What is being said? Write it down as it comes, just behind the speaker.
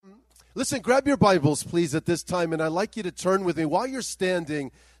Listen, grab your Bibles, please, at this time, and I'd like you to turn with me while you're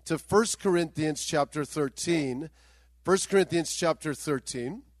standing to 1 Corinthians chapter 13. 1 Corinthians chapter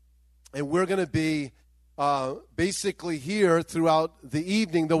 13. And we're going to be basically here throughout the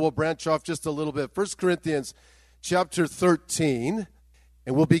evening, though we'll branch off just a little bit. 1 Corinthians chapter 13.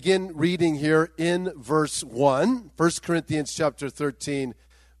 And we'll begin reading here in verse 1. 1 Corinthians chapter 13,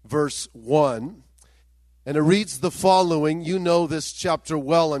 verse 1. And it reads the following. You know this chapter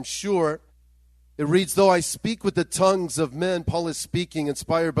well, I'm sure. It reads, though I speak with the tongues of men, Paul is speaking,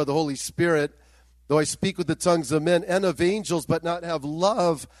 inspired by the Holy Spirit. Though I speak with the tongues of men and of angels, but not have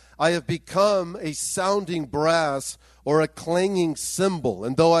love, I have become a sounding brass or a clanging cymbal.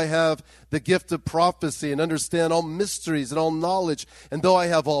 And though I have the gift of prophecy and understand all mysteries and all knowledge, and though I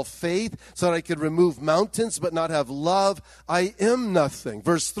have all faith so that I could remove mountains but not have love, I am nothing.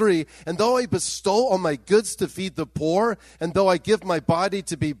 Verse 3, and though I bestow all my goods to feed the poor, and though I give my body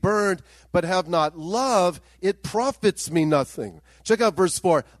to be burned but have not love, it profits me nothing. Check out verse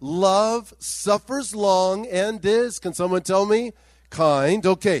 4. Love suffers long and is, can someone tell me? Kind.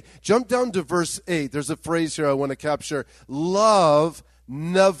 Okay, jump down to verse 8. There's a phrase here I want to capture. Love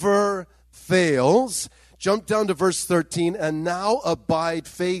never fails. Jump down to verse 13. And now abide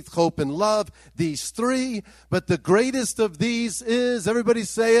faith, hope, and love, these three. But the greatest of these is, everybody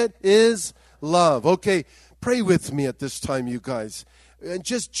say it, is love. Okay, pray with me at this time, you guys. And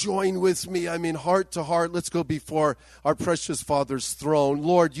just join with me, heart to heart. Let's go before our precious Father's throne.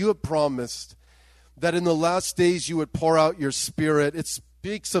 Lord, you have promised that in the last days you would pour out your Spirit. It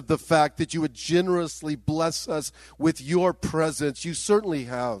speaks of the fact that you would generously bless us with your presence. You certainly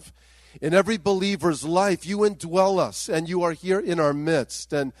have. In every believer's life, you indwell us, and you are here in our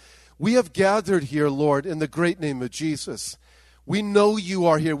midst. And we have gathered here, Lord, in the great name of Jesus. We know you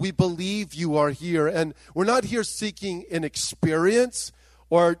are here. We believe you are here. And we're not here seeking an experience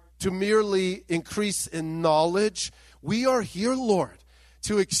or to merely increase in knowledge. We are here, Lord,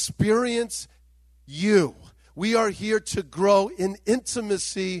 to experience you. We are here to grow in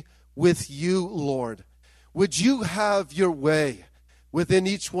intimacy with you, Lord. Would you have your way within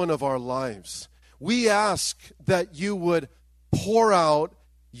each one of our lives? We ask that you would pour out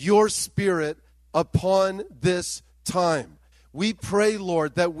your Spirit upon this time. We pray,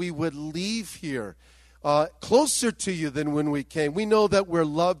 Lord, that we would leave here closer to you than when we came. We know that we're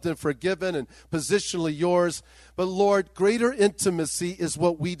loved and forgiven and positionally yours. But, Lord, greater intimacy is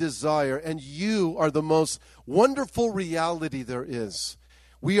what we desire. And you are the most wonderful reality there is.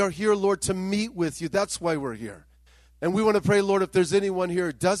 We are here, Lord, to meet with you. That's why we're here. And we want to pray, Lord, if there's anyone here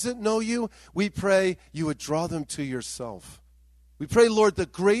who doesn't know you, we pray you would draw them to yourself. We pray, Lord, the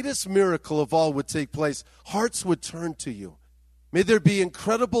greatest miracle of all would take place. Hearts would turn to you. May there be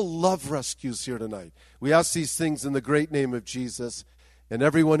incredible love rescues here tonight. We ask these things in the great name of Jesus. And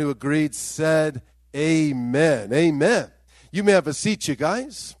everyone who agreed said, amen. Amen. You may have a seat, you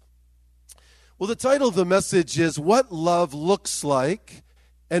guys. Well, the title of the message is What Love Looks Like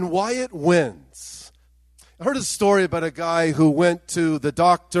and Why It Wins. I heard a story about a guy who went to the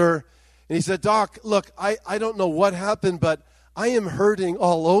doctor, and he said, Doc, look, I don't know what happened, but I am hurting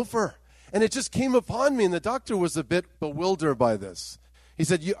all over. And it just came upon me, and the doctor was a bit bewildered by this. He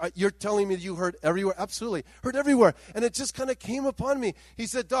said, you're telling me you hurt everywhere? Absolutely. Hurt everywhere. And it just kind of came upon me. He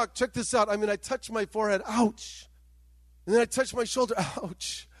said, Doc, check this out. I touched my forehead. Ouch. And then I touched my shoulder.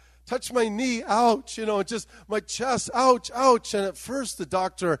 Ouch. Touched my knee. Ouch. Just my chest. Ouch, ouch. And at first, the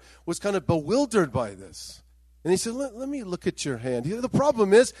doctor was kind of bewildered by this. And he said, let me look at your hand. The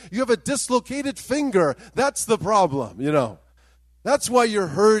problem is you have a dislocated finger. That's the problem, That's why you're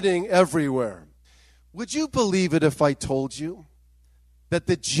hurting everywhere. Would you believe it if I told you that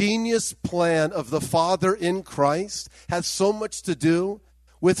the genius plan of the Father in Christ has so much to do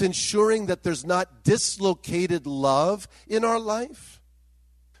with ensuring that there's not dislocated love in our life?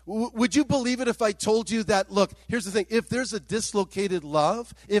 Would you believe it if I told you that, look, here's the thing. If there's a dislocated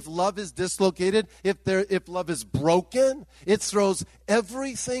love, if love is dislocated, if love is broken, it throws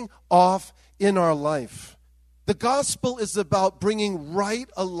everything off in our life. The gospel is about bringing right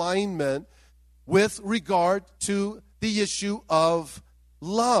alignment with regard to the issue of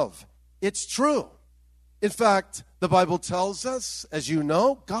love. It's true. In fact, the Bible tells us, as you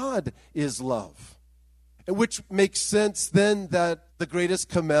know, God is love. Which makes sense then that the greatest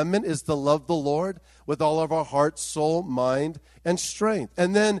commandment is to love the Lord with all of our heart, soul, mind, and strength.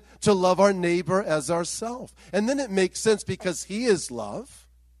 And then to love our neighbor as ourselves. And then it makes sense because he is love,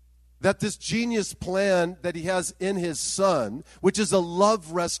 that this genius plan that he has in his Son, which is a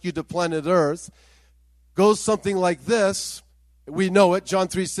love rescue to planet Earth, goes something like this. We know it, John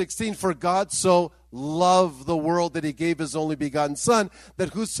 3:16, for God so loved the world that he gave his only begotten Son, that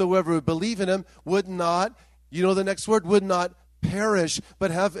whosoever would believe in him would not, you know the next word, would not perish, but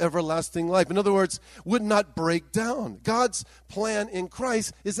have everlasting life. In other words, would not break down. God's plan in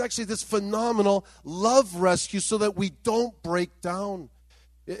Christ is actually this phenomenal love rescue so that we don't break down.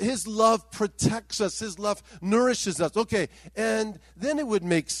 His love protects us. His love nourishes us. Okay, and then it would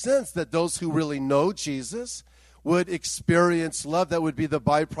make sense that those who really know Jesus would experience love. That would be the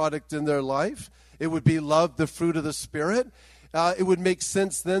byproduct in their life. It would be love, the fruit of the Spirit. It would make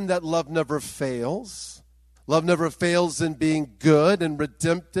sense then that love never fails. Love never fails in being good and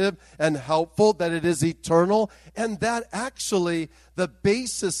redemptive and helpful, that it is eternal, and that actually the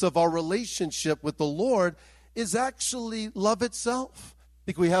basis of our relationship with the Lord is actually love itself. I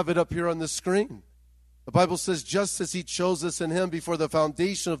think we have it up here on the screen. The Bible says, just as he chose us in him before the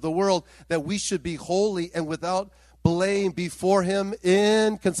foundation of the world, that we should be holy and without blame before him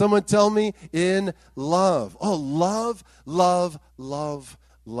in, can someone tell me, in love. Oh, love, love, love,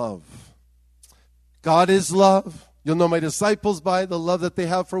 love. God is love. You'll know my disciples by the love that they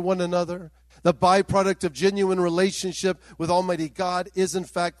have for one another. The byproduct of genuine relationship with Almighty God is, in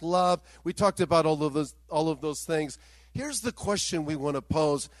fact, love. We talked about all of those things. Here's the question we want to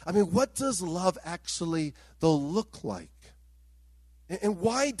pose. I mean, what does love actually, though, look like? And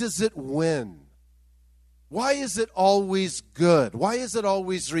why does it win? Why is it always good? Why is it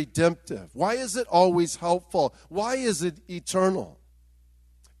always redemptive? Why is it always helpful? Why is it eternal?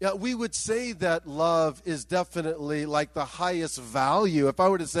 Yeah, we would say that love is definitely like the highest value. If I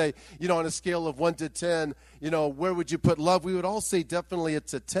were to say, on a scale of 1 to 10, where would you put love? We would all say definitely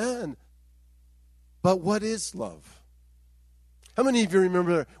it's a 10. But what is love? How many of you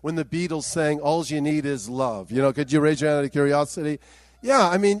remember when the Beatles sang, all you need is love? Could you raise your hand out of curiosity? Yeah,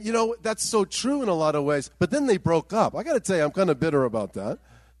 I mean, that's so true in a lot of ways. But then they broke up. I got to tell you, I'm kind of bitter about that.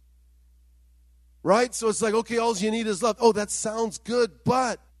 Right? So it's like, okay, all you need is love. Oh, that sounds good,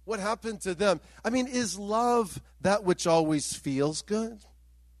 but what happened to them? I mean, is love that which always feels good?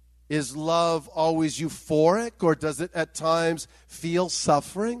 Is love always euphoric, or does it at times feel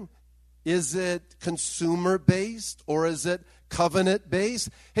suffering? Is it consumer-based, or is it covenant-based?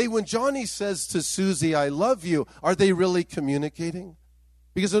 Hey, when Johnny says to Susie, I love you, are they really communicating?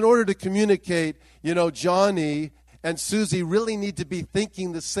 Because in order to communicate, Johnny and Susie really need to be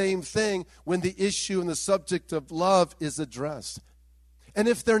thinking the same thing when the issue and the subject of love is addressed. And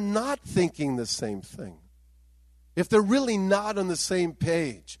if they're not thinking the same thing, if they're really not on the same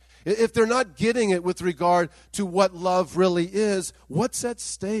page, if they're not getting it with regard to what love really is, what's at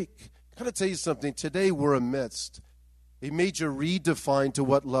stake? I got to tell you something. Today we're amidst a major redefine to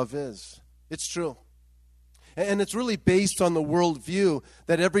what love is. It's true. And it's really based on the worldview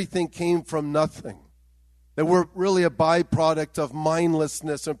that everything came from nothing, that we're really a byproduct of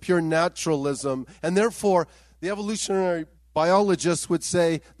mindlessness and pure naturalism. And therefore, the evolutionary biologists would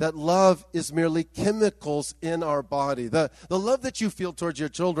say that love is merely chemicals in our body. The love that you feel towards your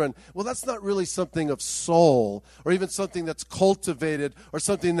children, well, that's not really something of soul or even something that's cultivated or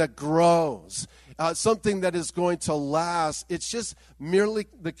something that grows, something that is going to last. It's just merely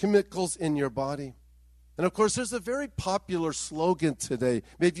the chemicals in your body. And of course, there's a very popular slogan today.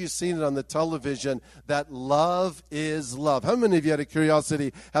 Maybe you've seen it on the television, that love is love. How many of you, out of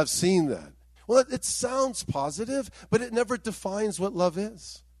curiosity, have seen that? Well, it sounds positive, but it never defines what love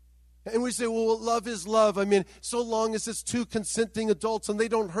is. And we say, well, love is love. I mean, so long as it's two consenting adults and they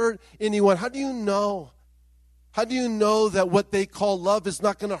don't hurt anyone. How do you know? How do you know that what they call love is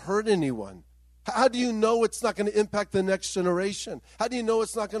not going to hurt anyone? How do you know it's not going to impact the next generation? How do you know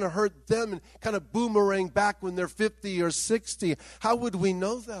it's not going to hurt them and kind of boomerang back when they're 50 or 60? How would we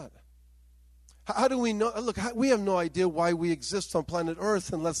know that? How do we know? Look, we have no idea why we exist on planet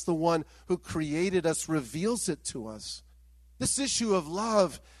Earth unless the one who created us reveals it to us. This issue of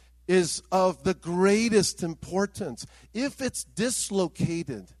love is of the greatest importance. If it's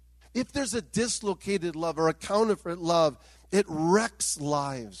dislocated, if there's a dislocated love or a counterfeit love, it wrecks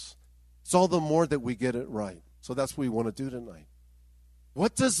lives. It's all the more that we get it right. So that's what we want to do tonight.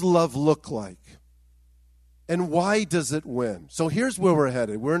 What does love look like? And why does it win? So here's where we're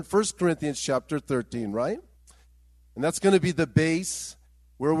headed. We're in 1 Corinthians chapter 13, right? And that's going to be the base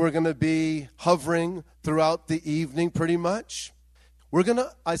where we're going to be hovering throughout the evening pretty much. We're going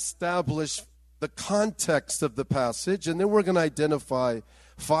to establish the context of the passage, and then we're going to identify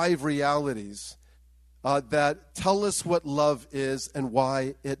 5 realities that tell us what love is and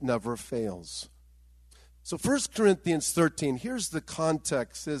why it never fails. So 1 Corinthians 13, here's the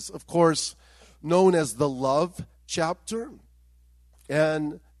context, is, of course, known as the love chapter.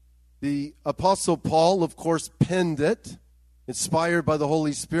 And the Apostle Paul, of course, penned it inspired by the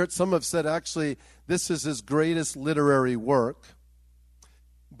Holy Spirit. Some have said actually this is his greatest literary work.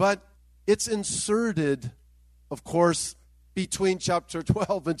 But it's inserted, of course, between chapter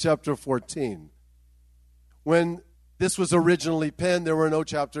 12 and chapter 14. When this was originally penned, there were no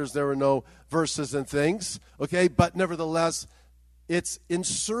chapters, there were no verses and things, okay? But nevertheless, it's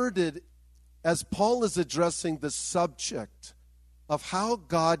inserted as Paul is addressing the subject of how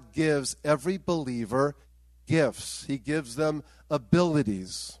God gives every believer gifts. He gives them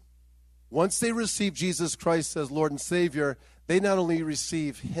abilities. Once they receive Jesus Christ as Lord and Savior, they not only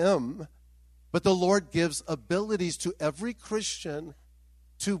receive him, but the Lord gives abilities to every Christian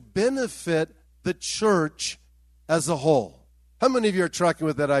to benefit the church as a whole. How many of you are tracking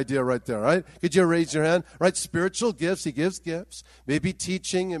with that idea right there, right? Could you raise your hand? Right, spiritual gifts, he gives gifts. Maybe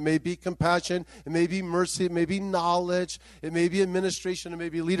teaching, it may be compassion, it may be mercy, it may be knowledge, it may be administration, it may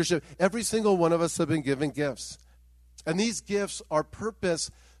be leadership. Every single one of us have been given gifts. And these gifts are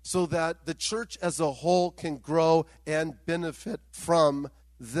purposed so that the church as a whole can grow and benefit from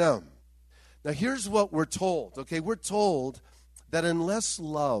them. Now here's what we're told, okay? We're told that unless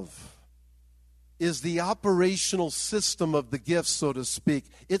love is the operational system of the gifts, so to speak,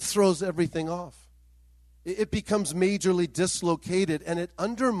 it throws everything off. It becomes majorly dislocated, and it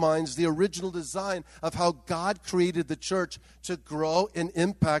undermines the original design of how God created the church to grow and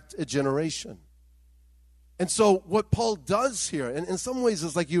impact a generation. And so what Paul does here, and in some ways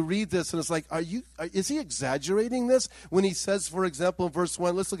it's like you read this and it's like, is he exaggerating this? When he says, for example, in verse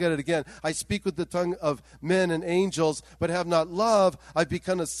 1, let's look at it again. I speak with the tongue of men and angels, but have not love. I've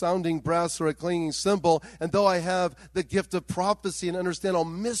become a sounding brass or a clanging cymbal. And though I have the gift of prophecy and understand all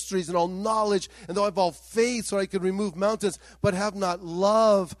mysteries and all knowledge, and though I have all faith so I could remove mountains, but have not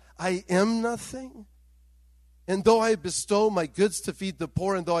love, I am nothing. And though I bestow my goods to feed the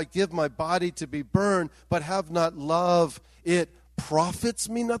poor, and though I give my body to be burned, but have not love, it profits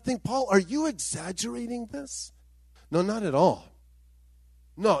me nothing. Paul, are you exaggerating this? No, not at all.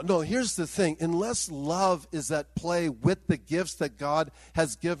 No, here's the thing. Unless love is at play with the gifts that God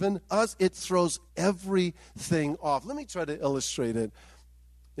has given us, it throws everything off. Let me try to illustrate it.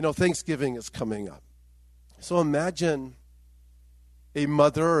 You know, Thanksgiving is coming up. So imagine a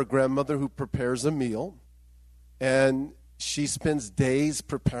mother or a grandmother who prepares a meal. And she spends days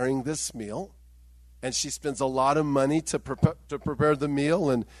preparing this meal. And she spends a lot of money to prepare the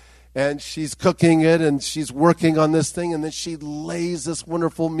meal. And she's cooking it and she's working on this thing. And then she lays this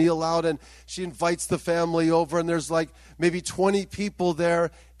wonderful meal out and she invites the family over. And there's like maybe 20 people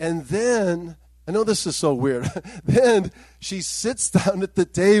there. And then, I know this is so weird. Then she sits down at the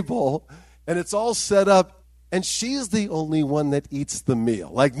table and it's all set up. And she's the only one that eats the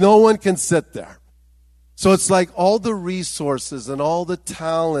meal. Like no one can sit there. So it's like all the resources and all the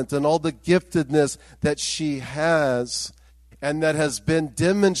talent and all the giftedness that she has and that has been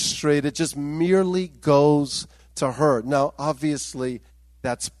demonstrated just merely goes to her. Now, obviously,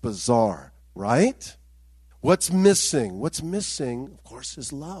 that's bizarre, right? What's missing? What's missing, of course,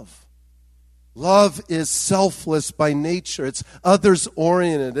 is love. Love is selfless by nature. It's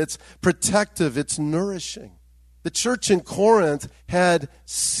others-oriented. It's protective. It's nourishing. The church in Corinth had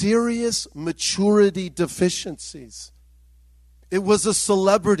serious maturity deficiencies. It was a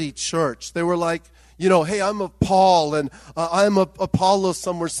celebrity church. They were like, you know, hey, I'm of Paul, and I'm of Apollos,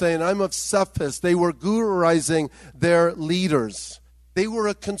 some were saying. I'm of Cephas. They were guruizing their leaders. They were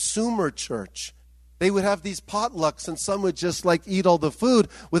a consumer church. They would have these potlucks, and some would just like eat all the food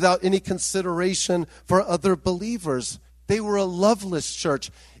without any consideration for other believers. They were a loveless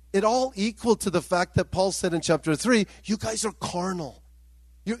church. It all equal to the fact that Paul said in chapter 3, you guys are carnal.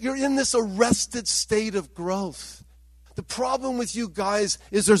 You're in this arrested state of growth. The problem with you guys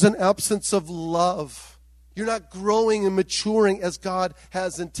is there's an absence of love. You're not growing and maturing as God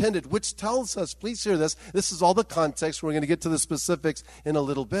has intended, which tells us, please hear this, this is all the context, we're going to get to the specifics in a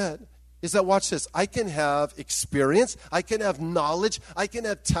little bit, is that, watch this, I can have experience, I can have knowledge, I can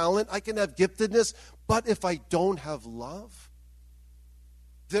have talent, I can have giftedness, but if I don't have love,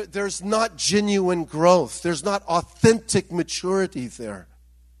 there's not genuine growth. There's not authentic maturity there.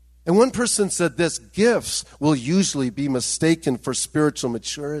 And one person said this, gifts will usually be mistaken for spiritual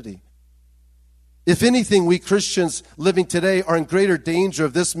maturity. If anything, we Christians living today are in greater danger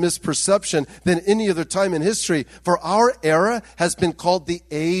of this misperception than any other time in history, for our era has been called the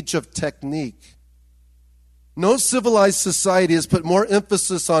age of technique. No civilized society has put more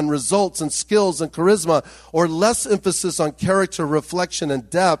emphasis on results and skills and charisma or less emphasis on character, reflection, and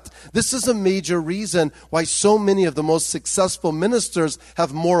depth. This is a major reason why so many of the most successful ministers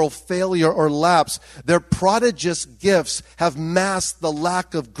have moral failure or lapse. Their prodigious gifts have masked the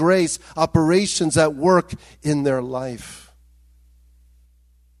lack of grace operations at work in their life.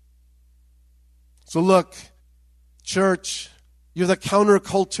 So look, church, you're the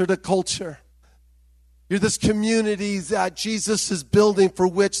counterculture to culture. You're this community that Jesus is building, for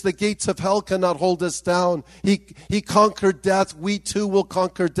which the gates of hell cannot hold us down. He conquered death. We too will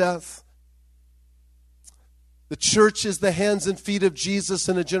conquer death. The church is the hands and feet of Jesus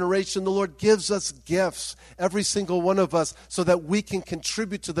in a generation. The Lord gives us gifts, every single one of us, so that we can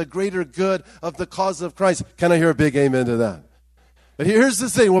contribute to the greater good of the cause of Christ. Can I hear a big amen to that? But here's the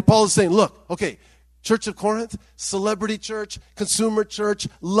thing, what Paul is saying. Look, okay, Church of Corinth, celebrity church, consumer church,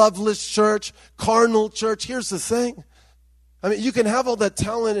 loveless church, carnal church. Here's the thing. I mean, you can have all that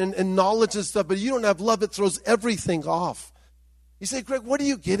talent and knowledge and stuff, but you don't have love, it throws everything off. You say, Greg, what are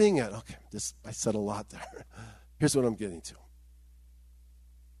you getting at? Okay, I said a lot there. Here's what I'm getting to.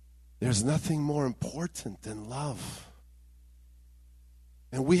 There's nothing more important than love.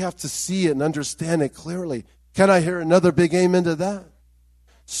 And we have to see it and understand it clearly. Can I hear another big amen to that?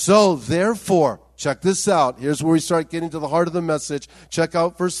 So, therefore, check this out. Here's where we start getting to the heart of the message. Check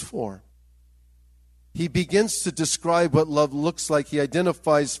out verse 4. He begins to describe what love looks like. He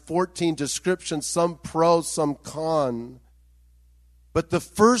identifies 14 descriptions, some pro, some con. But the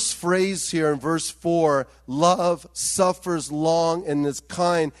first phrase here in verse 4, love suffers long and is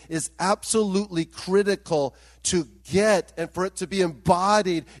kind, is absolutely critical to get and for it to be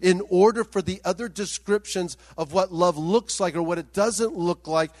embodied in order for the other descriptions of what love looks like or what it doesn't look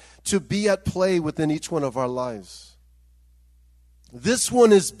like to be at play within each one of our lives. This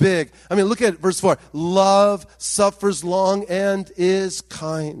one is big. I mean, look at verse 4. Love suffers long and is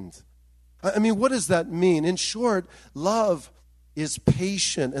kind. I mean, what does that mean? In short, love is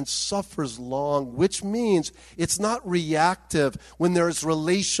patient and suffers long, which means it's not reactive when there is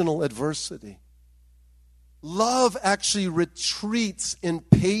relational adversity. Love actually retreats in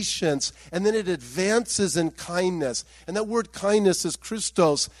patience, and then it advances in kindness. And that word kindness is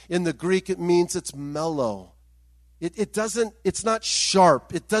Christos. In the Greek, it means it's mellow. It's not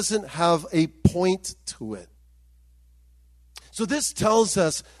sharp. It doesn't have a point to it. So this tells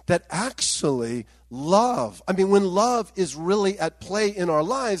us that actually love, when love is really at play in our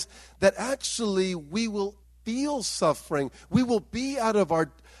lives, that actually we will feel suffering. We will be out of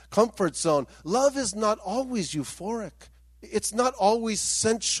our comfort zone. Love is not always euphoric. It's not always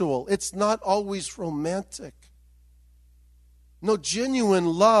sensual. It's not always romantic. No, genuine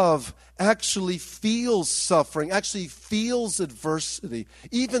love actually feels suffering, actually feels adversity,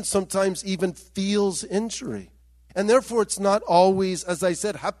 even sometimes even feels injury. And therefore, it's not always, as I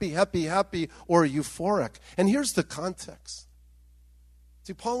said, happy, happy, happy, or euphoric. And here's the context.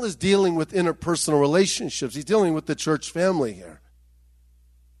 See, Paul is dealing with interpersonal relationships. He's dealing with the church family here.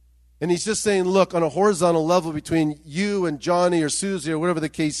 And he's just saying, look, on a horizontal level between you and Johnny or Susie or whatever the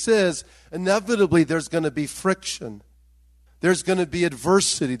case is, inevitably there's going to be friction. There's going to be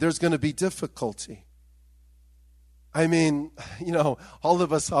adversity. There's going to be difficulty. All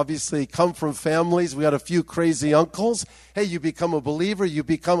of us obviously come from families. We got a few crazy uncles. Hey, you become a believer. You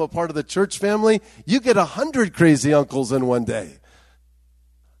become a part of the church family. You get 100 crazy uncles in one day.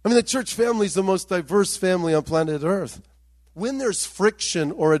 The church family is the most diverse family on planet Earth. When there's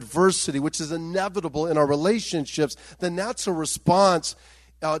friction or adversity, which is inevitable in our relationships, the natural response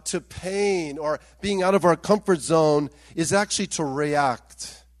to pain or being out of our comfort zone is actually to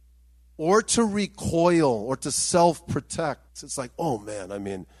react. Or to recoil, or to self-protect. It's like, oh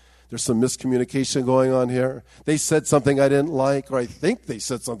man, there's some miscommunication going on here. They said something I didn't like, or I think they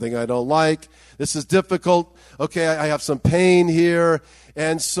said something I don't like. This is difficult. Okay, I have some pain here.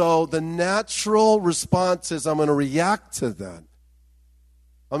 And so the natural response is I'm going to react to that.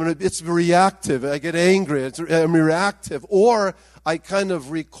 It's reactive. I get angry. I'm reactive. Or I kind of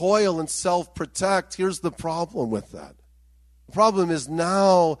recoil and self-protect. Here's the problem with that. The problem is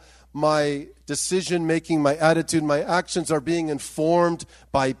now my decision-making, my attitude, my actions are being informed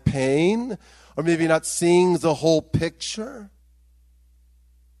by pain, or maybe not seeing the whole picture.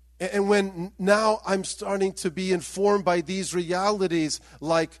 And when now I'm starting to be informed by these realities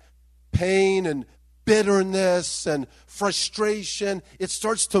like pain and bitterness and frustration, it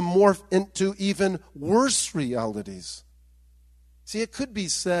starts to morph into even worse realities. See, it could be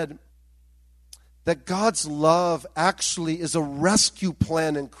said that God's love actually is a rescue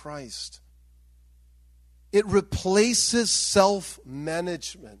plan in Christ. It replaces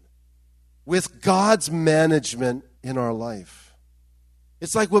self-management with God's management in our life.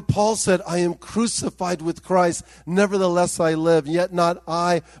 It's like what Paul said, I am crucified with Christ, nevertheless I live, yet not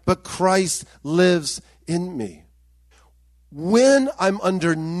I, but Christ lives in me. When I'm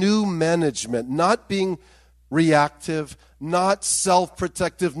under new management, not being reactive, not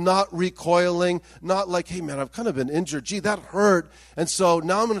self-protective, not recoiling, not like, hey man, I've kind of been injured. Gee, that hurt. And so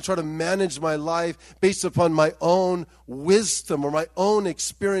now I'm going to try to manage my life based upon my own wisdom or my own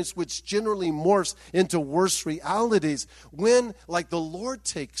experience, which generally morphs into worse realities. When, like, the Lord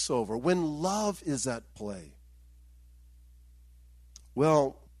takes over, when love is at play,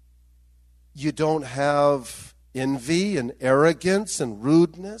 well, you don't have envy and arrogance and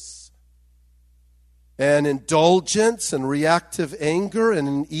rudeness and indulgence and reactive anger and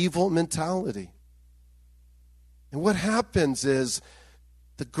an evil mentality. And what happens is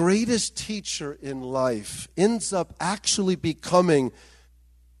the greatest teacher in life ends up actually becoming,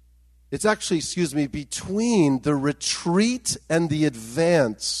 between the retreat and the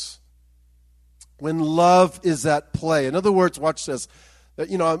advance when love is at play. In other words, watch this.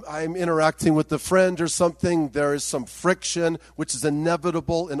 I'm interacting with a friend or something. There is some friction, which is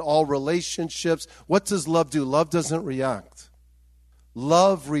inevitable in all relationships. What does love do? Love doesn't react.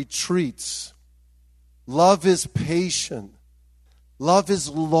 Love retreats. Love is patient. Love is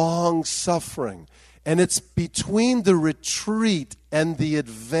long-suffering. And it's between the retreat and the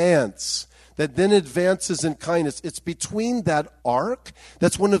advance that then advances in kindness. It's between that arc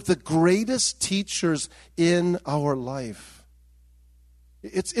that's one of the greatest teachers in our life.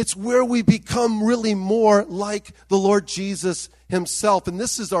 It's where we become really more like the Lord Jesus himself. And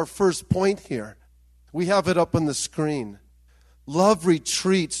this is our first point here. We have it up on the screen. Love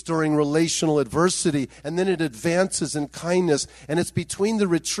retreats during relational adversity, and then it advances in kindness. And it's between the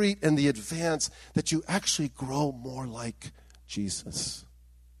retreat and the advance that you actually grow more like Jesus.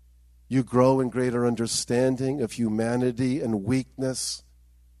 You grow in greater understanding of humanity and weakness.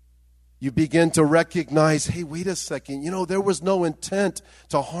 You begin to recognize, hey, wait a second, there was no intent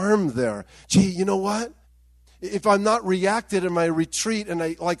to harm there. Gee, you know what? If I'm not reacted in my retreat and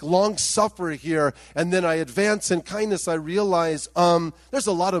I long suffer here and then I advance in kindness, I realize there's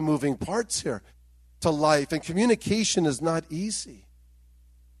a lot of moving parts here to life, and communication is not easy.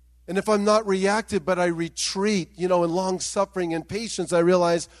 And if I'm not reactive, but I retreat, in long suffering and patience, I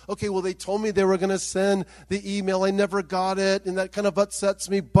realize, okay, well, they told me they were going to send the email. I never got it, and that kind of upsets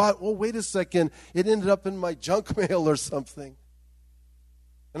me. But, wait a second, it ended up in my junk mail or something.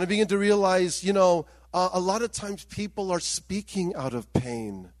 And I begin to realize, a lot of times people are speaking out of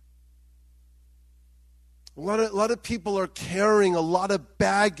pain. A lot of people are carrying a lot of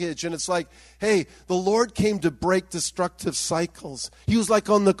baggage, and it's like, hey, the Lord came to break destructive cycles. He was like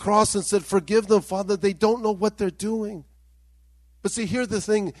on the cross and said, forgive them, Father, they don't know what they're doing. But see, here the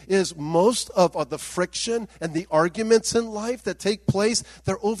thing is, most of the friction and the arguments in life that take place,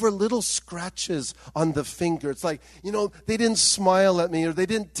 they're over little scratches on the finger. It's like, they didn't smile at me, or they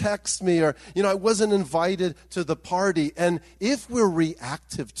didn't text me, or, I wasn't invited to the party. And if we're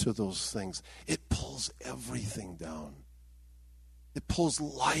reactive to those things, it pulls everything down. It pulls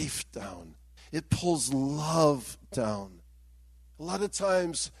life down. It pulls love down. A lot of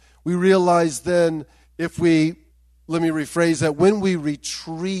times we realize then let me rephrase that. When we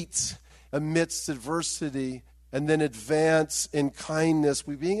retreat amidst adversity and then advance in kindness,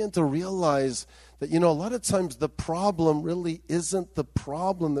 we begin to realize that, a lot of times the problem really isn't the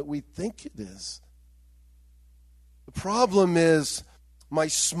problem that we think it is. The problem is my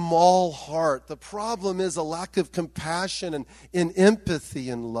small heart. The problem is a lack of compassion and empathy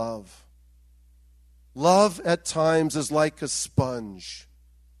and love. Love at times is like a sponge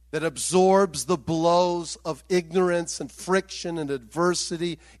that absorbs the blows of ignorance and friction and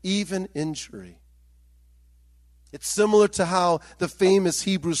adversity, even injury. It's similar to how the famous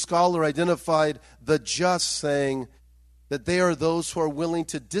Hebrew scholar identified the just, saying that they are those who are willing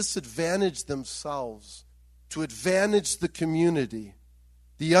to disadvantage themselves to advantage the community.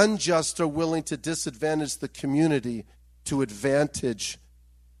 The unjust are willing to disadvantage the community to advantage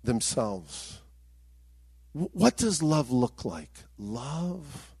themselves. What does love look like?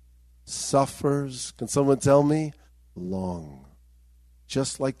 Love suffers, can someone tell me? Long.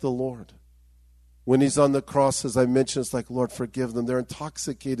 Just like the Lord. When he's on the cross, as I mentioned, it's like, Lord, forgive them. They're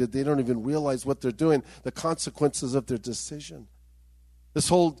intoxicated. They don't even realize what they're doing, the consequences of their decision. This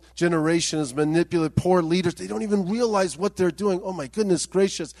whole generation is manipulated. Poor leaders, they don't even realize what they're doing. Oh my goodness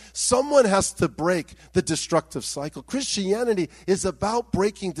gracious. Someone has to break the destructive cycle. Christianity is about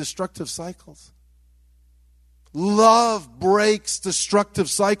breaking destructive cycles. Love breaks destructive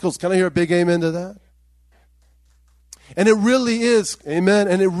cycles. Can I hear a big amen to that? And it really is, amen,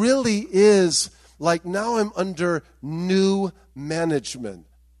 and it really is like now I'm under new management.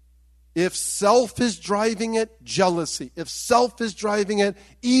 If self is driving it, jealousy. If self is driving it,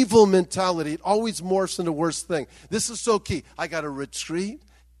 evil mentality. It always morphs into the worst thing. This is so key. I got to retreat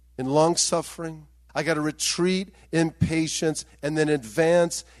in long suffering. I got to retreat in patience and then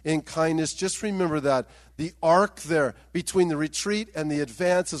advance in kindness. Just remember that. The arc there between the retreat and the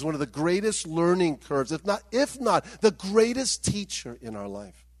advance is one of the greatest learning curves, if not the greatest teacher in our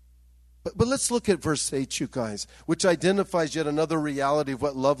life. But let's look at verse 8, you guys, which identifies yet another reality of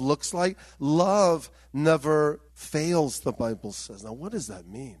what love looks like. Love never fails, the Bible says. Now, what does that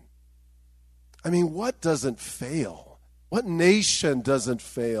mean? I mean, what doesn't fail? What nation doesn't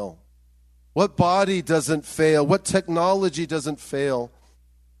fail? What body doesn't fail? What technology doesn't fail?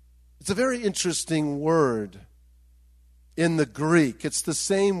 It's a very interesting word in the Greek. It's the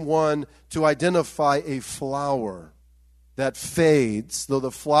same one to identify a flower that fades. Though the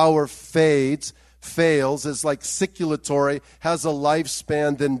flower fails, is like circulatory, has a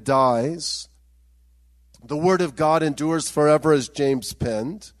lifespan, then dies. The word of God endures forever, as James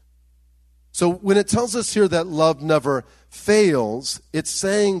penned. So when it tells us here that love never fails, it's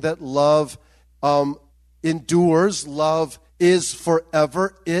saying that love endures, love is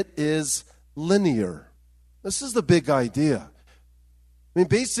forever, it is linear. This is the big idea. I mean,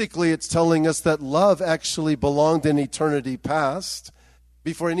 basically it's telling us that love actually belonged in eternity past.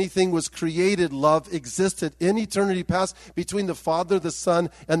 Before anything was created, love existed in eternity past between the Father, the Son,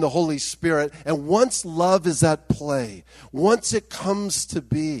 and the Holy Spirit. And once love is at play, once it comes to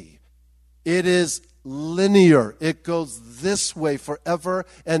be, it is linear. It goes this way forever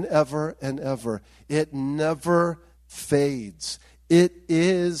and ever and ever. It never fades. It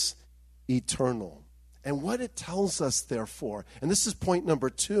is eternal. And what it tells us, therefore, and this is point number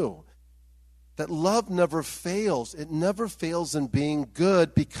 2, that love never fails. It never fails in being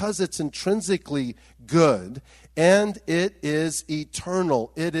good because it's intrinsically good, and it is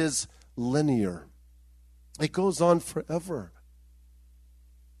eternal. It is linear. It goes on forever.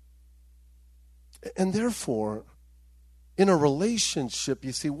 And therefore, in a relationship,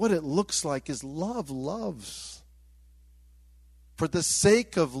 you see, what it looks like is love loves. For the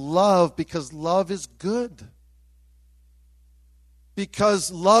sake of love, because love is good.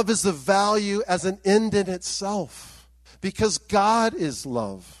 Because love is a value as an end in itself. Because God is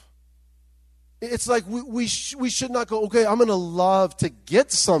love. It's like we should not go, okay, I'm going to love to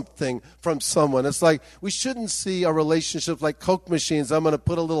get something from someone. It's like we shouldn't see a relationship like Coke machines. I'm going to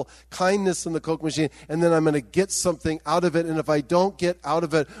put a little kindness in the Coke machine, and then I'm going to get something out of it. And if I don't get out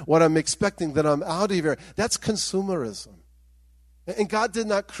of it what I'm expecting, then I'm out of here. That's consumerism. And God did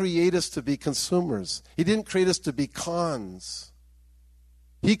not create us to be consumers. He didn't create us to be cons.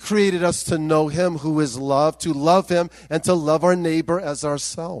 He created us to know Him who is love, to love Him, and to love our neighbor as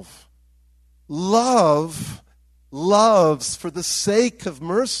ourselves. Love loves for the sake of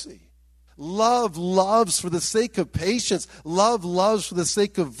mercy. Love loves for the sake of patience. Love loves for the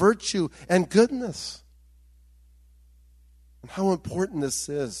sake of virtue and goodness. And how important this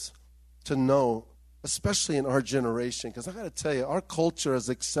is to know, especially in our generation, because I got to tell you, our culture has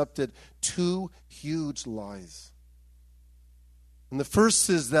accepted 2 huge lies. And the first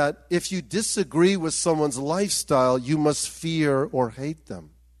is that if you disagree with someone's lifestyle, you must fear or hate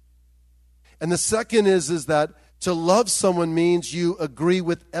them. And the second is that to love someone means you agree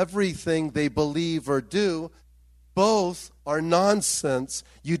with everything they believe or do. Both are nonsense.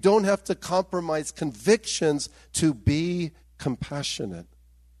 You don't have to compromise convictions to be compassionate.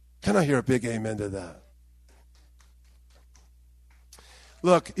 Can I hear a big amen to that?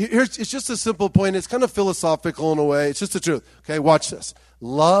 Look, it's just a simple point. It's kind of philosophical in a way. It's just the truth. Okay, watch this.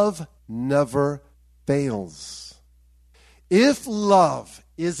 Love never fails. If love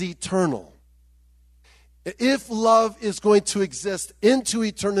is eternal, if love is going to exist into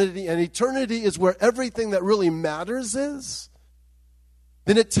eternity, and eternity is where everything that really matters is,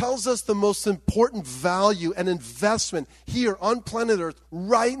 then it tells us the most important value and investment here on planet Earth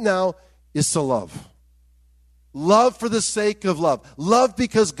right now is to love. Love for the sake of love. Love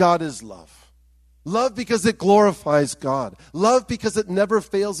because God is love. Love because it glorifies God. Love because it never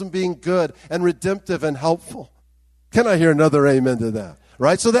fails in being good and redemptive and helpful. Can I hear another amen to that?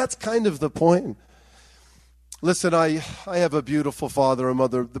 Right? So that's kind of the point. Listen, I have a beautiful father and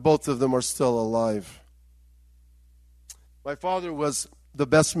mother. Both of them are still alive. My father was the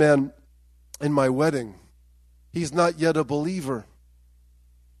best man in my wedding. He's not yet a believer.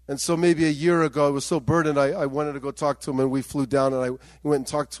 And so maybe a year ago, I was so burdened, I wanted to go talk to him, and we flew down, and I went and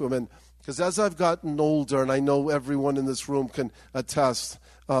talked to him. And because as I've gotten older, and I know everyone in this room can attest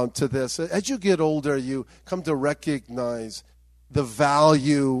to this, as you get older, you come to recognize the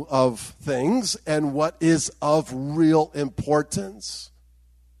value of things and what is of real importance.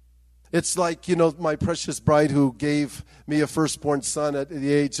 It's like, my precious bride who gave me a firstborn son at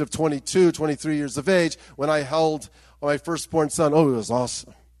the age of 22, 23 years of age. When I held my firstborn son, it was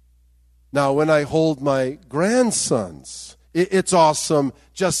awesome. Now, when I hold my grandsons, it's awesome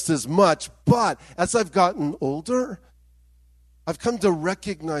just as much. But as I've gotten older, I've come to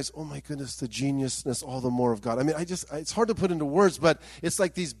recognize, oh my goodness, the geniusness all the more of God. I mean, it's hard to put into words, but it's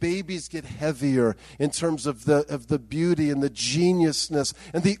like these babies get heavier in terms of the beauty and the geniusness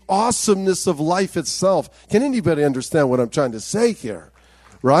and the awesomeness of life itself. Can anybody understand what I'm trying to say here?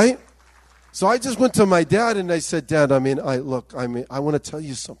 Right? So I just went to my dad and I said, Dad, I want to tell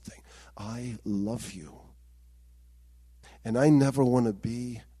you something. I love you. And I never want to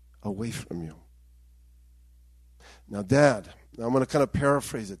be away from you. Now, Dad, I'm going to kind of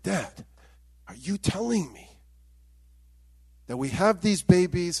paraphrase it. Dad, are you telling me that we have these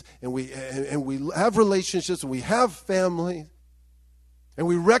babies and we have relationships and we have family and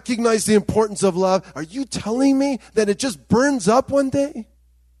we recognize the importance of love? Are you telling me that it just burns up one day?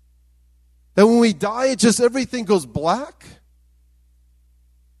 That when we die, everything goes black?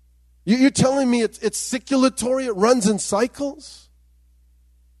 You're telling me it's circulatory, it runs in cycles?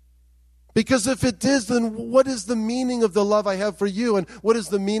 Because if it is, then what is the meaning of the love I have for you? And what is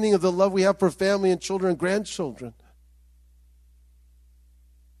the meaning of the love we have for family and children and grandchildren?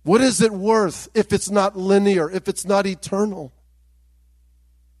 What is it worth if it's not linear, if it's not eternal?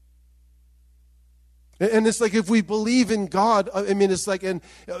 And it's like if we believe in God, it's like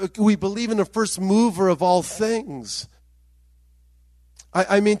we believe in the first mover of all things.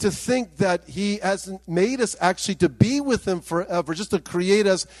 To think that he hasn't made us actually to be with him forever, just to create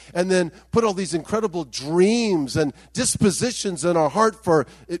us and then put all these incredible dreams and dispositions in our heart for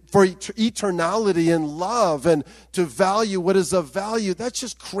eternality and love and to value what is of value. That's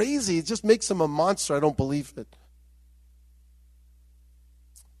just crazy. It just makes him a monster. I don't believe it.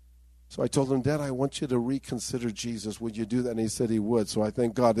 So I told him, Dad, I want you to reconsider Jesus. Would you do that? And he said he would. So I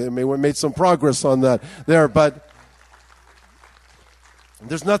thank God. We made some progress on that there, but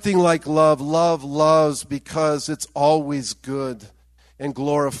there's nothing like love. Love loves because it's always good and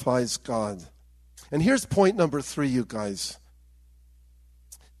glorifies God. And here's point number 3, you guys.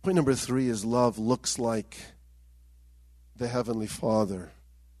 Point number 3 is love looks like the Heavenly Father.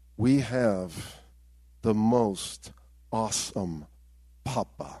 We have the most awesome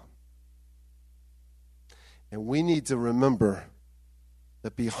Papa. And we need to remember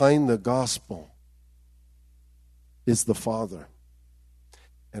that behind the gospel is the Father.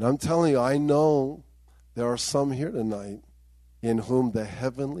 And I'm telling you, I know there are some here tonight in whom the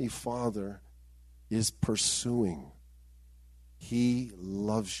Heavenly Father is pursuing. He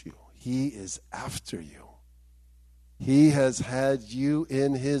loves you. He is after you. He has had you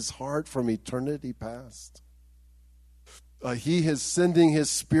in his heart from eternity past. He is sending his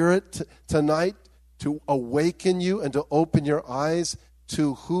Spirit tonight to awaken you and to open your eyes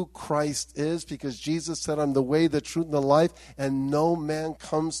to who Christ is, because Jesus said, I'm the way, the truth, and the life, and no man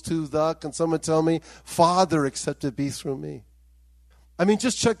comes to can someone tell me, Father, except it be through me.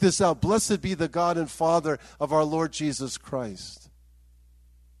 Just check this out. Blessed be the God and Father of our Lord Jesus Christ,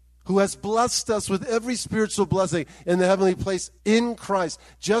 who has blessed us with every spiritual blessing in the heavenly place in Christ,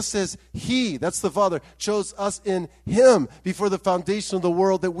 just as he, that's the Father, chose us in him before the foundation of the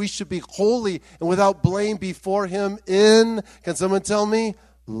world, that we should be holy and without blame before him in, can someone tell me,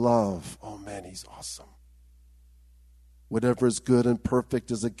 love. Oh man, he's awesome. Whatever is good and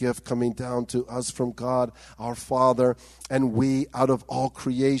perfect is a gift coming down to us from God, our Father, and we, out of all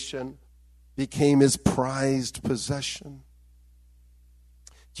creation, became his prized possession.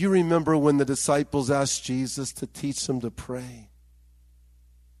 Do you remember when the disciples asked Jesus to teach them to pray?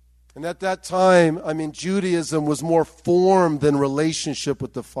 And at that time, Judaism was more form than relationship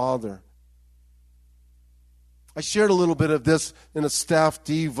with the Father. I shared a little bit of this in a staff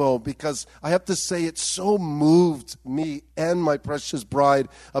devo because I have to say it so moved me and my precious bride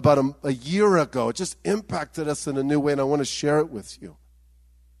about a year ago. It just impacted us in a new way, and I want to share it with you.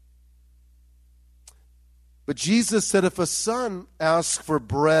 But Jesus said, if a son asks for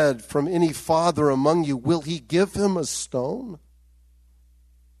bread from any father among you, will he give him a stone?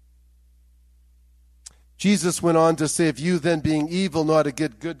 Jesus went on to say, if you then being evil know how to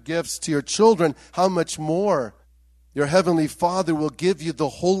give good gifts to your children, how much more your heavenly Father will give you the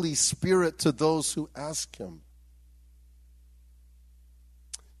Holy Spirit to those who ask him.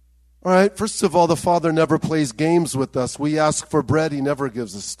 All right, first of all, the Father never plays games with us. We ask for bread, he never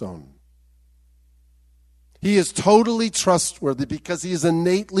gives a stone. He is totally trustworthy because he is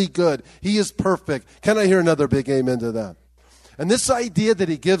innately good. He is perfect. Can I hear another big amen to that? And this idea that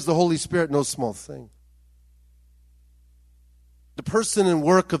he gives the Holy Spirit, no small thing. The person and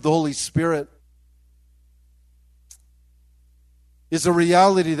work of the Holy Spirit is a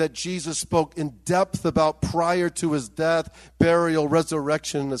reality that Jesus spoke in depth about prior to his death, burial,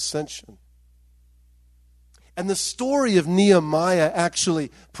 resurrection, and ascension. And the story of Nehemiah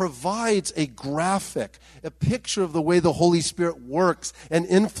actually provides a graphic, a picture of the way the Holy Spirit works and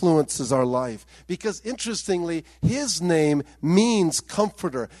influences our life. Because interestingly, his name means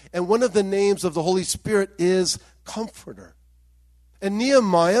comforter. And one of the names of the Holy Spirit is comforter. And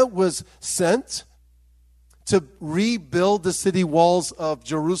Nehemiah was sent to rebuild the city walls of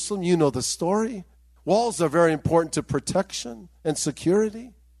Jerusalem. You know the story. Walls are very important to protection and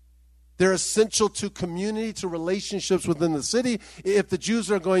security. They're essential to community, to relationships within the city. If the Jews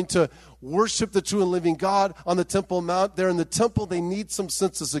are going to worship the true and living God on the Temple Mount, they're in the temple, they need some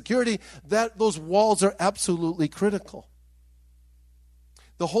sense of security. Those walls are absolutely critical.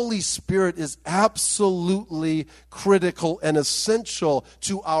 The Holy Spirit is absolutely critical and essential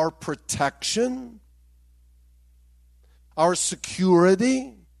to our protection, our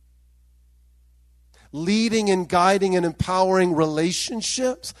security, leading and guiding and empowering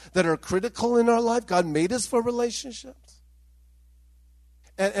relationships that are critical in our life. God made us for relationships.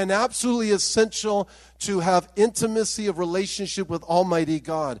 And absolutely essential to have intimacy of relationship with Almighty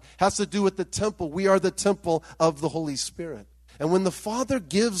God. Has to do with the temple. We are the temple of the Holy Spirit. And when the Father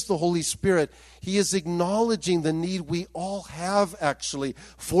gives the Holy Spirit, he is acknowledging the need we all have actually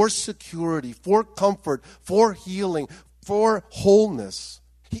for security, for comfort, for healing, for wholeness.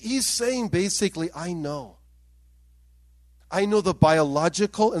 He's saying basically, I know the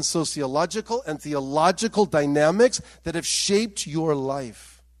biological and sociological and theological dynamics that have shaped your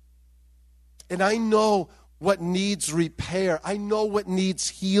life. And I know what needs repair. I know what needs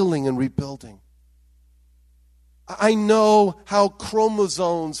healing and rebuilding. I know how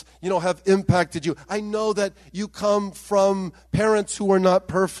chromosomes, have impacted you. I know that you come from parents who are not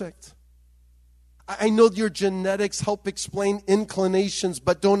perfect. I know your genetics help explain inclinations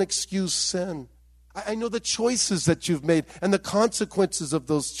but don't excuse sin. I know the choices that you've made and the consequences of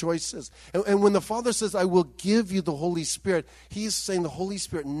those choices. And when the Father says, I will give you the Holy Spirit, he's saying the Holy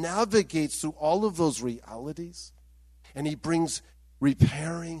Spirit navigates through all of those realities. And he brings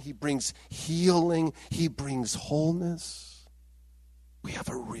repairing, he brings healing, he brings wholeness. We have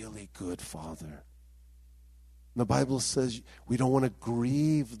a really good Father. The Bible says we don't want to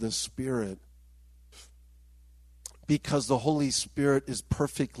grieve the Spirit, because the Holy Spirit is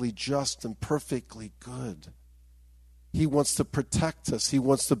perfectly just and perfectly good. He wants to protect us. He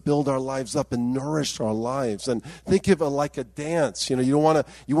wants to build our lives up and nourish our lives. And think of it like a dance. You want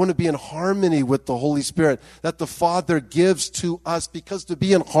to be in harmony with the Holy Spirit that the Father gives to us, because to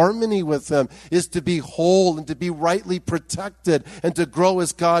be in harmony with him is to be whole and to be rightly protected and to grow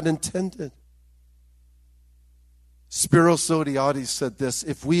as God intended. Spiros Zodhiates said this: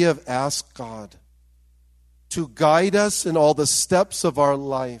 if we have asked God to guide us in all the steps of our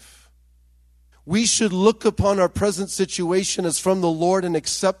life, we should look upon our present situation as from the Lord and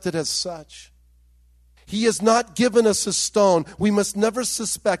accept it as such. He has not given us a stone. We must never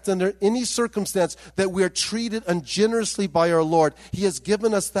suspect under any circumstance that we are treated ungenerously by our Lord. He has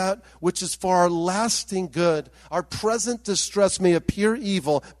given us that which is for our lasting good. Our present distress may appear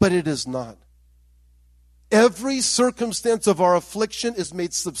evil, but it is not. Every circumstance of our affliction is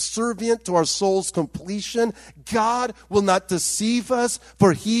made subservient to our soul's completion. God will not deceive us,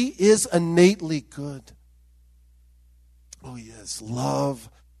 for he is innately good. Oh yes, love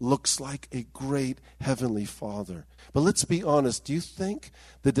looks like a great heavenly Father. But let's be honest, do you think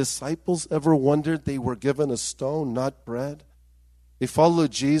the disciples ever wondered they were given a stone, not bread? They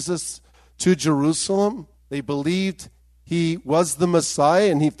followed Jesus to Jerusalem. They believed he was the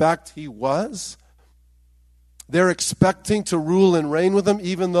Messiah, and in fact he was. They're expecting to rule and reign with him,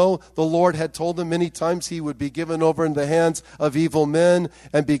 even though the Lord had told them many times he would be given over in the hands of evil men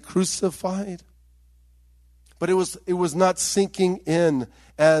and be crucified. But it was not sinking in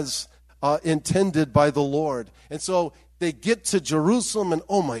as intended by the Lord. And so they get to Jerusalem and,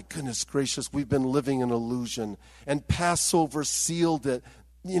 oh my goodness gracious, we've been living an illusion. And Passover sealed it.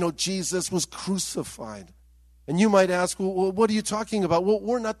 Jesus was crucified. And you might ask, well, what are you talking about? Well,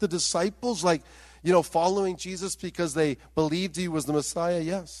 we're not the disciples following Jesus because they believed he was the Messiah?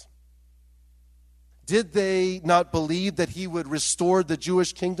 Yes. Did they not believe that he would restore the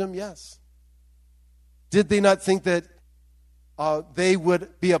Jewish kingdom? Yes. Did they not think that they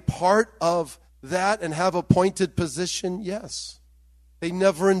would be a part of that and have appointed position? Yes. They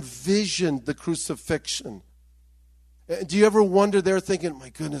never envisioned the crucifixion. Do you ever wonder, they're thinking, my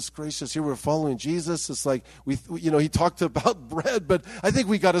goodness gracious, here we're following Jesus. It's like, he talked about bread, but I think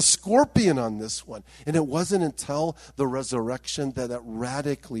we got a scorpion on this one. And it wasn't until the resurrection that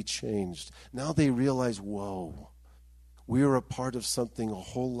radically changed. Now they realize, whoa, we are a part of something a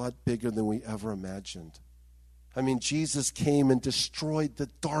whole lot bigger than we ever imagined. I mean, Jesus came and destroyed the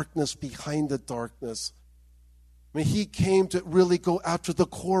darkness behind the darkness. I mean, he came to really go after the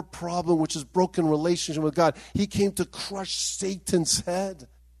core problem, which is broken relationship with God. He came to crush Satan's head.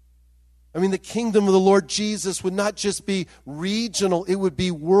 I mean, the kingdom of the Lord Jesus would not just be regional, it would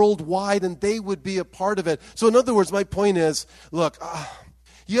be worldwide, and they would be a part of it. So in other words, my point is, look,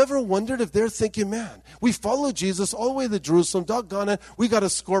 you ever wondered if they're thinking, man, we followed Jesus all the way to Jerusalem, doggone it, we got a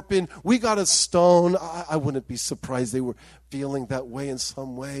scorpion, we got a stone. I wouldn't be surprised they were feeling that way in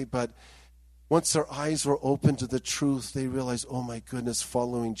some way, but once their eyes were open to the truth, they realized, oh my goodness,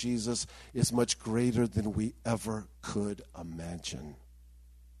 following Jesus is much greater than we ever could imagine.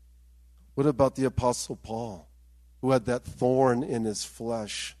 What about the Apostle Paul, who had that thorn in his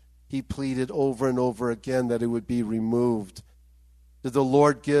flesh? He pleaded over and over again that it would be removed. Did the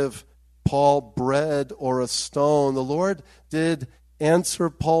Lord give Paul bread or a stone? The Lord did answer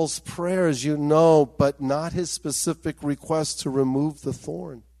Paul's prayer, as you know, but not his specific request to remove the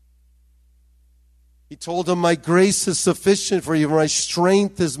thorn. He told him, my grace is sufficient for you, my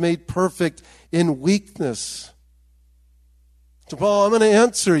strength is made perfect in weakness. So Paul, I'm going to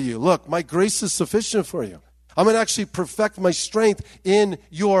answer you. Look, my grace is sufficient for you. I'm going to actually perfect my strength in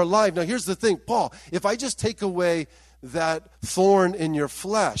your life. Now, here's the thing, Paul, if I just take away that thorn in your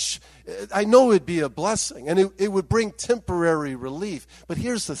flesh, I know it'd be a blessing, and it would bring temporary relief. But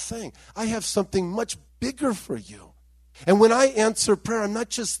here's the thing, I have something much bigger for you. And when I answer prayer, I'm not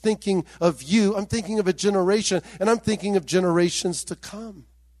just thinking of you, I'm thinking of a generation, and I'm thinking of generations to come.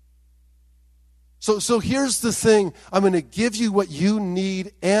 So here's the thing. I'm going to give you what you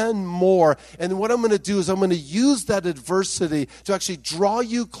need and more. And what I'm going to do is I'm going to use that adversity to actually draw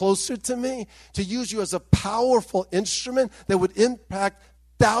you closer to me, to use you as a powerful instrument that would impact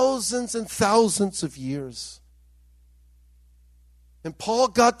thousands and thousands of years. And Paul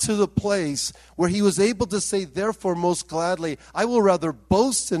got to the place where he was able to say, therefore, most gladly, I will rather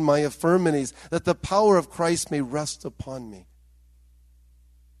boast in my infirmities, that the power of Christ may rest upon me.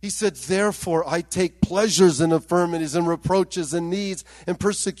 He said, therefore, I take pleasures in infirmities and reproaches and needs and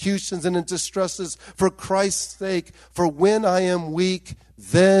persecutions and in distresses for Christ's sake. For when I am weak,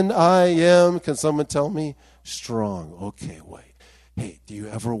 then I am, can someone tell me, strong. Okay, wait. Hey, do you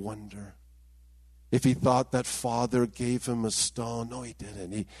ever wonder if he thought that Father gave him a stone? No, he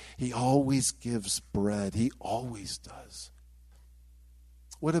didn't. He always gives bread. He always does.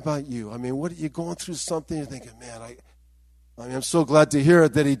 What about you? I mean, what are you going through something? You're thinking, man, I'm so glad to hear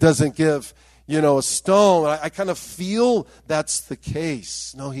that he doesn't give, a stone. I kind of feel that's the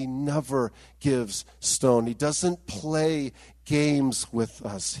case. No, he never gives stone. He doesn't play games with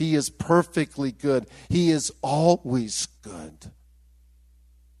us. He is perfectly good. He is always good.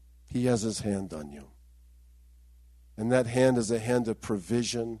 He has his hand on you. And that hand is a hand of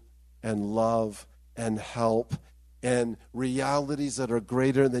provision and love and help and realities that are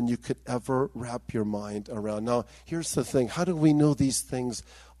greater than you could ever wrap your mind around. Now, here's the thing. How do we know these things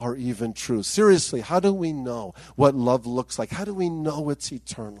are even true? Seriously, how do we know what love looks like? How do we know it's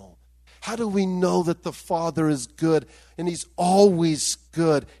eternal? How do we know that the Father is good and he's always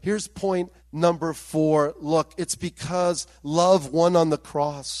good? Here's point number 4. Look, it's because love won on the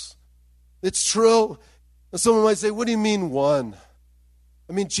cross. It's true. And someone might say, what do you mean won?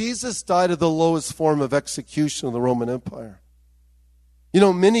 I mean, Jesus died of the lowest form of execution of the Roman Empire.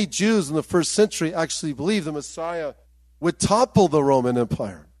 Many Jews in the first century actually believed the Messiah would topple the Roman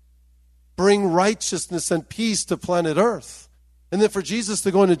Empire, bring righteousness and peace to planet Earth. And then for Jesus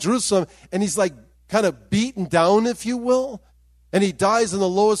to go into Jerusalem, and he's like kind of beaten down, if you will, and he dies in the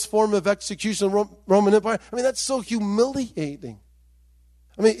lowest form of execution of the Roman Empire. I mean, that's so humiliating.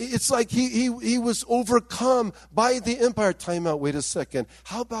 I mean, it's like he was overcome by the empire. Time out, wait a second.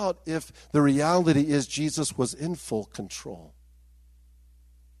 How about if the reality is Jesus was in full control?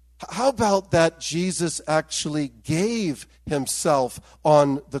 How about that Jesus actually gave himself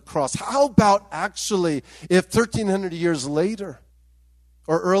on the cross? How about actually if 1,300 years later,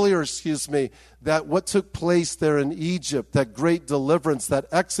 or earlier, that what took place there in Egypt, that great deliverance, that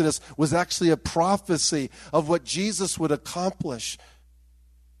Exodus, was actually a prophecy of what Jesus would accomplish?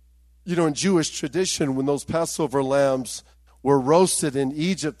 In Jewish tradition, when those Passover lambs were roasted in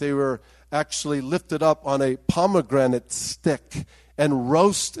Egypt, they were actually lifted up on a pomegranate stick and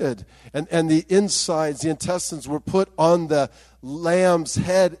roasted. And the insides, the intestines, were put on the lamb's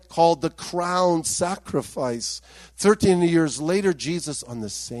head, called the crown sacrifice. 13 years later, Jesus, on the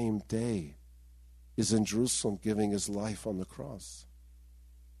same day, is in Jerusalem giving his life on the cross.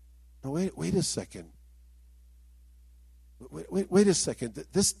 Now, wait a second. Wait a second.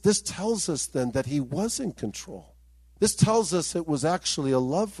 This tells us then that he was in control. This tells us it was actually a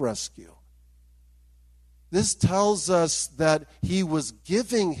love rescue. This tells us that he was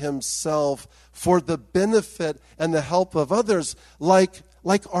giving himself for the benefit and the help of others, like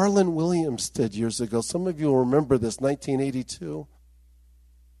Arlen Williams did years ago. Some of you will remember this, 1982.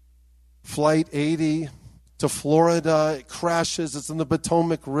 Flight 80 to Florida, it crashes. It's in the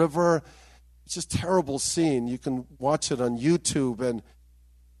Potomac River. It's just a terrible scene. You can watch it on YouTube, and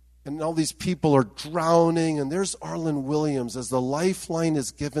all these people are drowning, and there's Arlen Williams. As the lifeline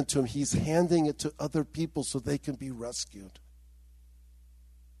is given to him, he's handing it to other people so they can be rescued.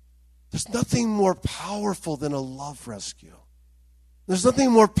 There's nothing more powerful than a love rescue. There's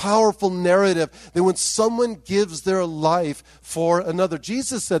nothing more powerful narrative than when someone gives their life for another.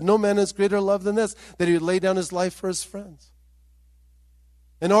 Jesus said, no man has greater love than this, that he would lay down his life for his friends.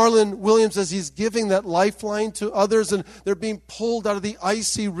 And Arlen Williams, as he's giving that lifeline to others, and they're being pulled out of the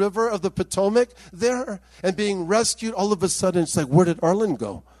icy river of the Potomac there and being rescued, all of a sudden it's like, where did Arlen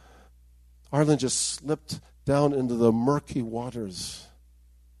go? Arlen just slipped down into the murky waters.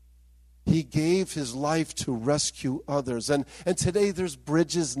 He gave his life to rescue others. And today there's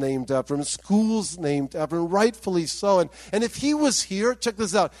bridges named after him, schools named after him, rightfully so. And if he was here, check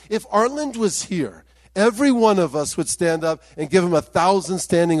this out. If Arlen was here, every one of us would stand up and give him 1,000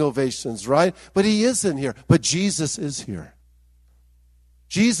 standing ovations, right? But he isn't here. But Jesus is here.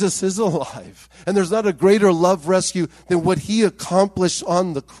 Jesus is alive. And there's not a greater love rescue than what he accomplished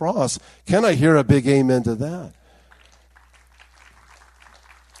on the cross. Can I hear a big amen to that?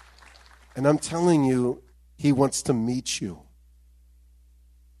 And I'm telling you, he wants to meet you.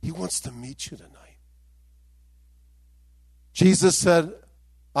 He wants to meet you tonight. Jesus said,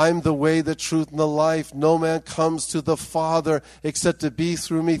 I'm the way, the truth, and the life. No man comes to the Father except to be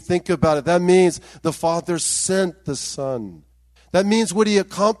through me. Think about it. That means the Father sent the Son. That means what he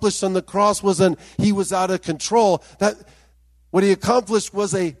accomplished on the cross wasn't he was out of control. What he accomplished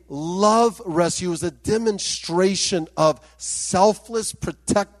was a love rescue. It was a demonstration of selfless,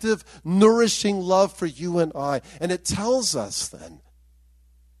 protective, nourishing love for you and I. And it tells us then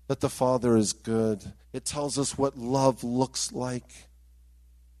that the Father is good. It tells us what love looks like.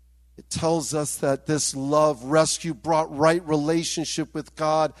 It tells us that this love rescue brought right relationship with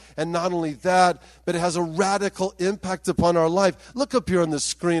God. And not only that, but it has a radical impact upon our life. Look up here on the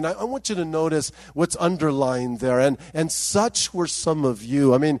screen. I want you to notice what's underlined there. And such were some of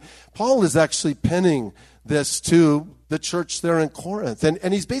you. I mean, Paul is actually penning this to the church there in Corinth.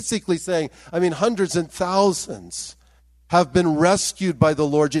 And he's basically saying, hundreds and thousands have been rescued by the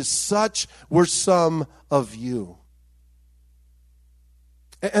Lord. Such were some of you.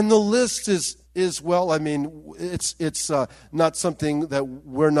 And the list is it's not something that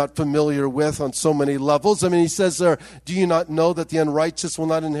we're not familiar with on so many levels. He says there, do you not know that the unrighteous will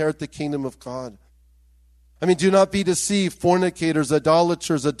not inherit the kingdom of God? Do not be deceived. Fornicators,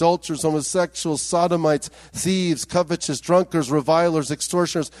 idolaters, adulterers, homosexuals, sodomites, thieves, covetous, drunkards, revilers,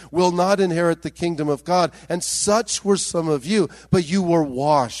 extortioners will not inherit the kingdom of God. And such were some of you, but you were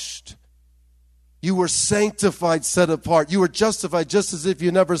washed. You were sanctified, set apart. You were justified just as if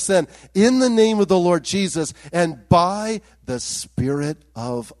you never sinned. In the name of the Lord Jesus and by the Spirit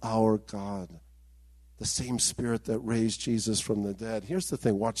of our God. The same Spirit that raised Jesus from the dead. Here's the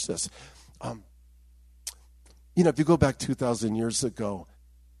thing. Watch this. If you go back 2,000 years ago,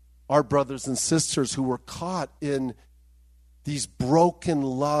 our brothers and sisters who were caught in these broken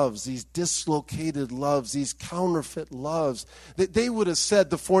loves, these dislocated loves, these counterfeit loves. They would have said,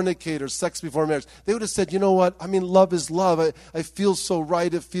 the fornicators, sex before marriage, they would have said, you know what? Love is love. I feel so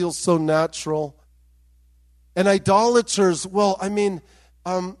right. It feels so natural. And idolaters,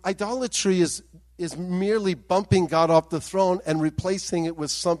 idolatry is merely bumping God off the throne and replacing it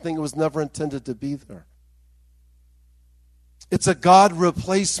with something that was never intended to be there. It's a God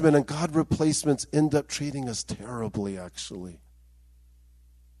replacement, and God replacements end up treating us terribly, actually.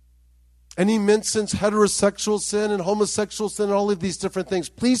 And he mentions heterosexual sin and homosexual sin and all of these different things.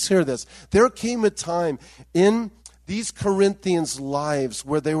 Please hear this. There came a time in these Corinthians' lives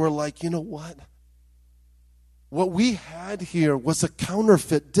where they were like, you know what? What we had here was a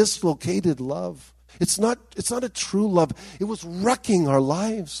counterfeit, dislocated love. It's not a true love. It was wrecking our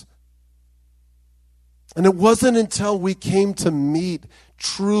lives. And it wasn't until we came to meet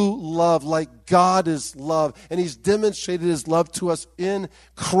true love, like God is love, and he's demonstrated his love to us in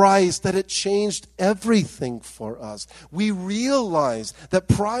Christ, that it changed everything for us. We realized that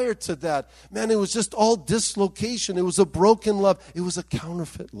prior to that, it was just all dislocation. It was a broken love. It was a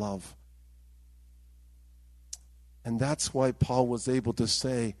counterfeit love. And that's why Paul was able to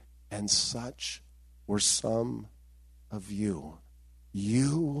say, and such were some of you.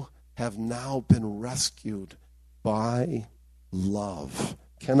 You have now been rescued by love.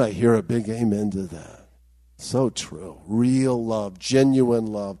 Can I hear a big amen to that? So true. Real love, genuine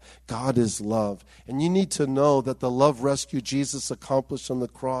love. God is love. And you need to know that the love rescue Jesus accomplished on the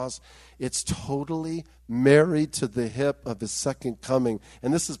cross, it's totally married to the hip of his second coming.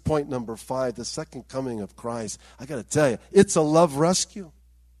 And this is point number 5, the second coming of Christ. I got to tell you, it's a love rescue.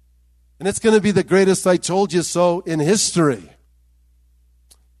 And it's going to be the greatest I told you so in history.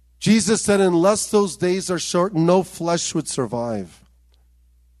 Jesus said, unless those days are shortened, no flesh would survive.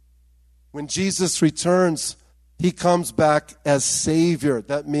 When Jesus returns, he comes back as Savior.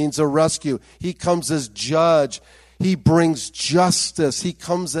 That means a rescue. He comes as judge. He brings justice. He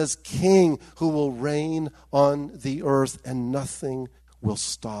comes as King who will reign on the earth, and nothing will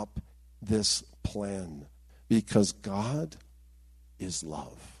stop this plan because God is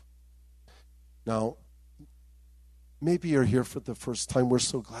love. Now, maybe you're here for the first time. We're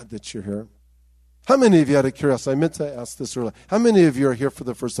so glad that you're here. How many of you, out of curiosity, I meant to ask this earlier, how many of you are here for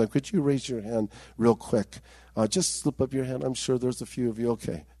the first time? Could you raise your hand real quick? Just slip up your hand. I'm sure there's a few of you.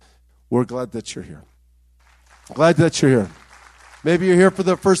 Okay. We're glad that you're here. Glad that you're here. Maybe you're here for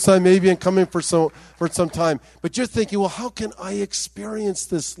the first time, maybe and coming for some time. But you're thinking, well, how can I experience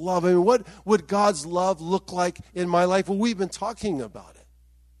this love? I mean, what would God's love look like in my life? Well, we've been talking about it.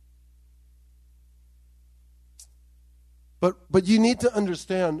 But you need to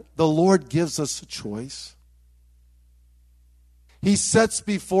understand, the Lord gives us a choice. He sets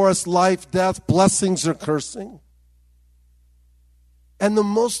before us life, death, blessings or cursing. And the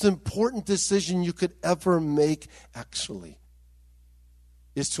most important decision you could ever make, actually,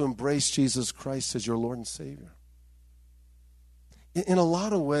 is to embrace Jesus Christ as your Lord and Savior. In a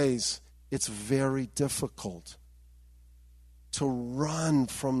lot of ways, it's very difficult to run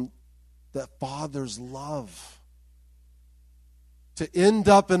from the Father's love. To end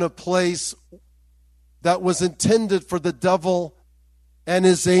up in a place that was intended for the devil and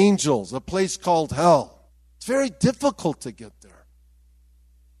his angels, a place called hell. It's very difficult to get there.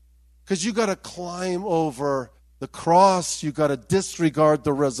 Because you got to climb over the cross, you got to disregard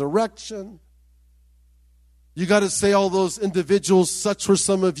the resurrection. You got to say all those individuals, such were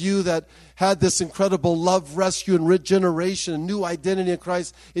some of you that had this incredible love, rescue, and regeneration, a new identity in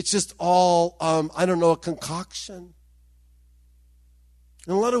Christ. It's just all, a concoction.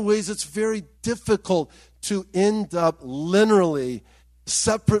 In a lot of ways, it's very difficult to end up literally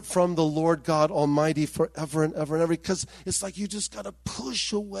separate from the Lord God Almighty forever and ever and ever, because it's like you just got to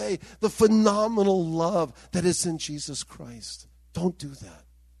push away the phenomenal love that is in Jesus Christ. Don't do that.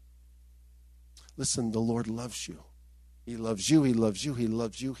 Listen, the Lord loves you. He loves you, he loves you, he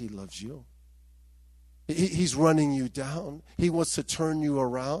loves you, he loves you. He's running you down. He wants to turn you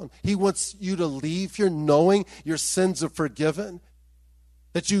around. He wants you to leave here knowing your sins are forgiven.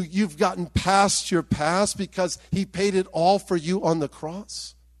 That you've gotten past your past because he paid it all for you on the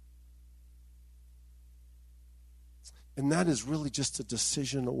cross. And that is really just a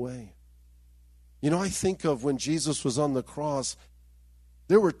decision away. You know, I think of when Jesus was on the cross,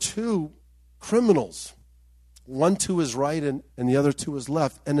 there were 2 criminals. One to his right and the other to his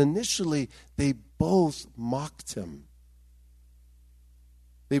left. And initially, they both mocked him.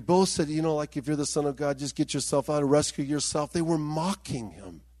 They both said, like if you're the Son of God, just get yourself out and rescue yourself. They were mocking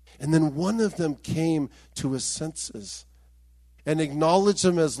him. And then one of them came to his senses and acknowledged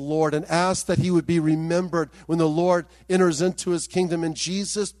him as Lord and asked that he would be remembered when the Lord enters into his kingdom. And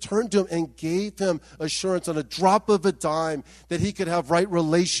Jesus turned to him and gave him assurance on a drop of a dime that he could have right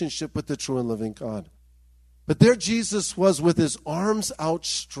relationship with the true and living God. But there Jesus was with his arms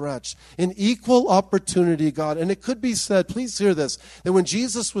outstretched, in equal opportunity, God. And it could be said, please hear this, that when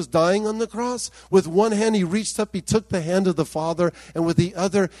Jesus was dying on the cross, with one hand he reached up, he took the hand of the Father, and with the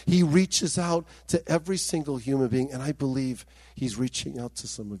other he reaches out to every single human being. And I believe he's reaching out to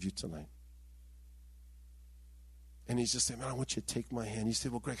some of you tonight. And he's just saying, man, I want you to take my hand. You say,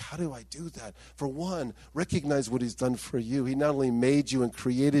 well, Greg, how do I do that? For one, recognize what he's done for you. He not only made you and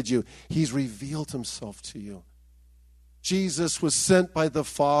created you, he's revealed himself to you. Jesus was sent by the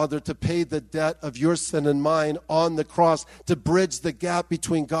Father to pay the debt of your sin and mine on the cross, to bridge the gap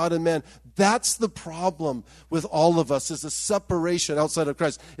between God and man. That's the problem with all of us, is a separation outside of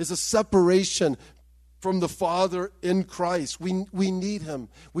Christ, is a separation from the Father in Christ. We need him.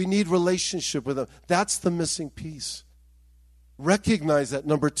 We need relationship with him. That's the missing piece. Recognize that.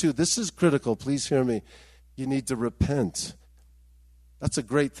 Number 2, this is critical. Please hear me. You need to repent. That's a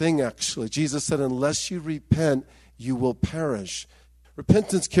great thing, actually. Jesus said, unless you repent, you will perish.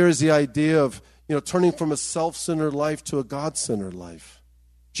 Repentance carries the idea of, turning from a self-centered life to a God-centered life.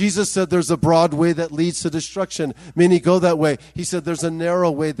 Jesus said there's a broad way that leads to destruction. Many go that way. He said there's a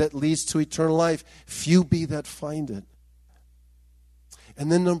narrow way that leads to eternal life. Few be that find it. And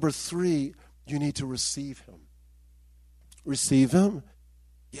then number 3, you need to receive him. Receive him?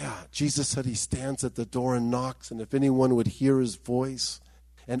 Yeah, Jesus said he stands at the door and knocks, and if anyone would hear his voice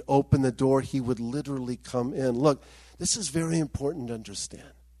and open the door, he would literally come in. Look, this is very important to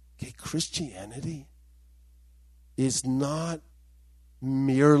understand. Okay, Christianity is not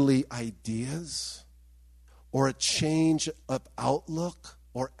merely ideas or a change of outlook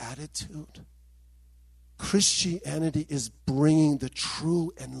or attitude. Christianity is bringing the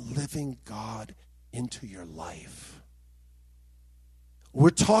true and living God into your life. We're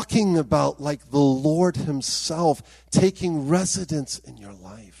talking about like the Lord himself taking residence in your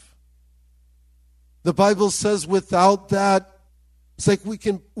life. The Bible says without that, it's like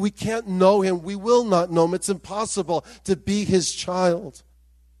we can't know him. We will not know him. It's impossible to be his child.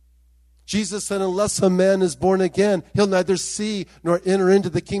 Jesus said, unless a man is born again, he'll neither see nor enter into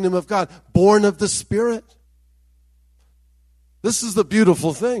the kingdom of God. Born of the Spirit. This is the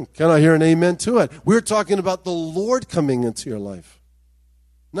beautiful thing. Can I hear an amen to it? We're talking about the Lord coming into your life.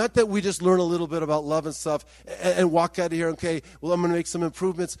 Not that we just learn a little bit about love and stuff and walk out of here, okay, well, I'm going to make some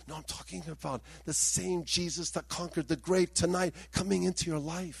improvements. No, I'm talking about the same Jesus that conquered the grave tonight coming into your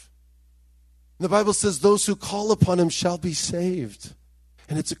life. And the Bible says those who call upon him shall be saved.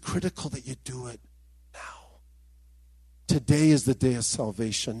 And it's critical that you do it now. Today is the day of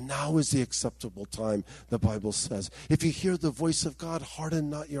salvation. Now is the acceptable time, the Bible says. If you hear the voice of God, harden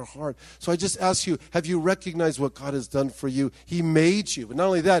not your heart. So I just ask you, have you recognized what God has done for you? He made you. But not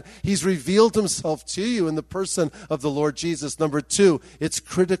only that, he's revealed himself to you in the person of the Lord Jesus. Number 2, it's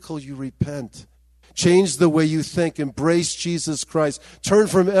critical you repent. Change the way you think. Embrace Jesus Christ. Turn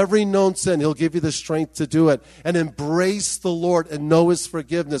from every known sin. He'll give you the strength to do it. And embrace the Lord and know his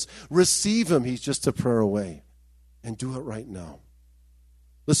forgiveness. Receive him. He's just a prayer away. And do it right now.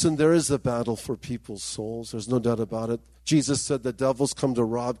 Listen, there is a battle for people's souls. There's no doubt about it. Jesus said the devils come to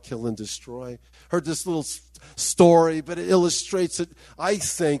rob, kill, and destroy. Heard this little story, but it illustrates it. I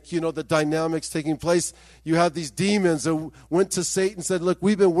think, the dynamics taking place. You have these demons that went to Satan and said, look,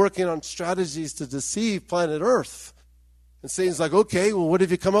 we've been working on strategies to deceive planet Earth. And Satan's like, okay, well, what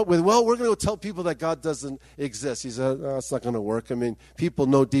have you come up with? Well, we're going to go tell people that God doesn't exist. He said, no, it's not going to work. I mean, people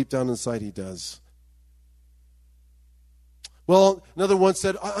know deep down inside he does. Well, another one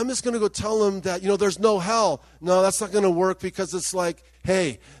said, I'm just going to go tell them that, there's no hell. No, that's not going to work because it's like,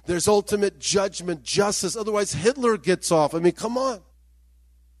 hey, there's ultimate judgment, justice. Otherwise, Hitler gets off. I mean, come on.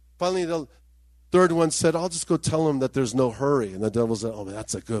 Finally, the third one said, I'll just go tell them that there's no hurry. And the devil said, oh, man,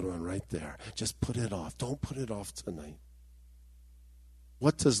 that's a good one right there. Just put it off. Don't put it off tonight.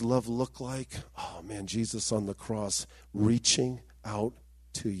 What does love look like? Oh, man, Jesus on the cross reaching out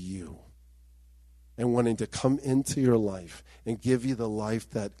to you and wanting to come into your life and give you the life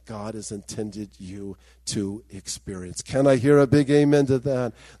that God has intended you to experience. Can I hear a big amen to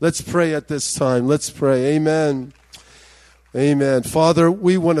that? Let's pray at this time. Let's pray. Amen. Amen. Father,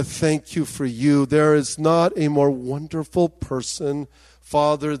 we want to thank you for you. There is not a more wonderful person,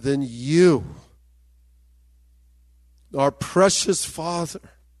 Father, than you. Our precious Father.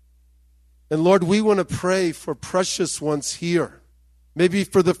 And Lord, we want to pray for precious ones here. Maybe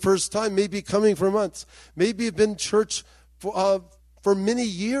for the first time, maybe coming for months. Maybe you've been in church for many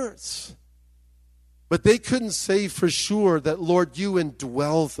years. But they couldn't say for sure that, Lord, you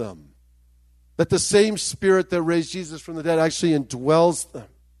indwell them. That the same Spirit that raised Jesus from the dead actually indwells them.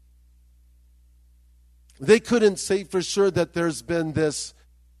 They couldn't say for sure that there's been this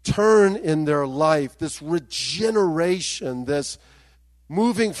turn in their life, this regeneration, this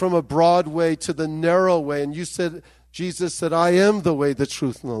moving from a broad way to the narrow way. And you said, Jesus said, I am the way, the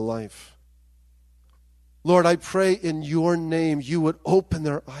truth, and the life. Lord, I pray in your name you would open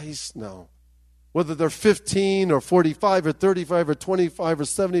their eyes now. Whether they're 15 or 45 or 35 or 25 or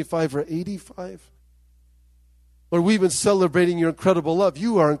 75 or 85. Lord, we've been celebrating your incredible love.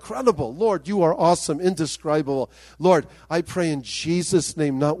 You are incredible. Lord, you are awesome, indescribable. Lord, I pray in Jesus'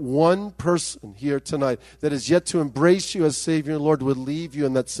 name, not one person here tonight that is yet to embrace you as Savior, Lord, would leave here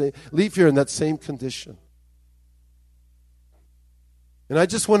in that same condition. And I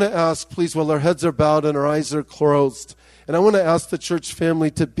just want to ask, please, while our heads are bowed and our eyes are closed, and I want to ask the church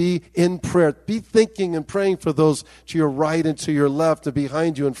family to be in prayer. Be thinking and praying for those to your right and to your left and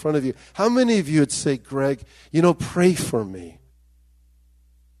behind you, in front of you. How many of you would say, Greg, pray for me?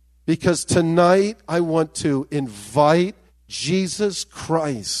 Because tonight I want to invite Jesus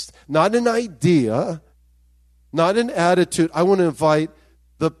Christ, not an idea, not an attitude. I want to invite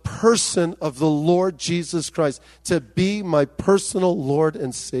the person of the Lord Jesus Christ to be my personal Lord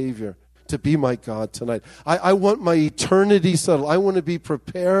and Savior, to be my God tonight. I want my eternity settled. I want to be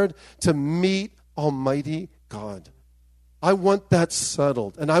prepared to meet Almighty God. I want that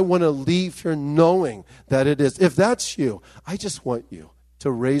settled, and I want to leave here knowing that it is. If that's you, I just want you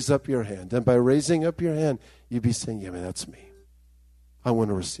to raise up your hand. And by raising up your hand, you'd be saying, yeah, man, that's me. I want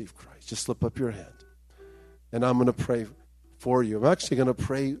to receive Christ. Just slip up your hand. And I'm going to pray for you. I'm actually going to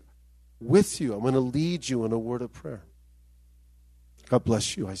pray with you. I'm going to lead you in a word of prayer. God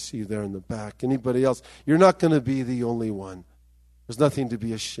bless you. I see you there in the back. Anybody else? You're not going to be the only one. There's nothing to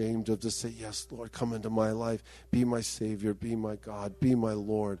be ashamed of, to say, yes, Lord, come into my life. Be my Savior. Be my God. Be my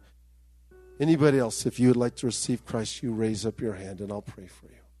Lord. Anybody else, if you would like to receive Christ, you raise up your hand and I'll pray for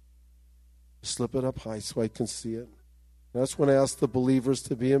you. Slip it up high so I can see it. That's when I ask the believers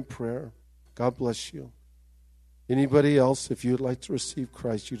to be in prayer. God bless you. Anybody else, if you would like to receive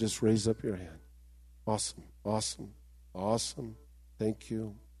Christ, you just raise up your hand. Awesome, awesome, awesome. Thank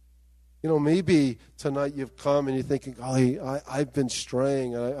you. You know, maybe tonight you've come and you're thinking, golly, I've been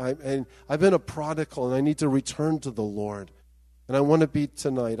straying, and I've been a prodigal, and I need to return to the Lord. And I want to be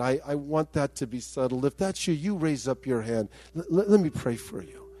tonight. I want that to be settled. If that's you, you raise up your hand. Let me pray for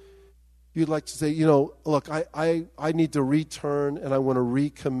you. You'd like to say, you know, look, I need to return, and I want to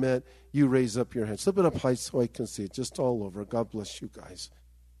recommit. You raise up your hand. Slip it up high so I can see it. Just all over. God bless you guys.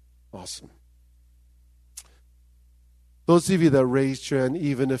 Awesome. Those of you that raised your hand,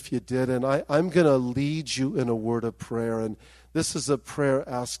 even if you didn't, I'm going to lead you in a word of prayer. And this is a prayer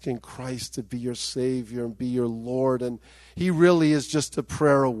asking Christ to be your Savior and be your Lord. And He really is just a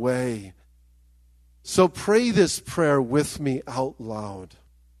prayer away. So pray this prayer with me out loud.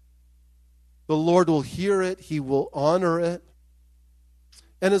 The Lord will hear it. He will honor it.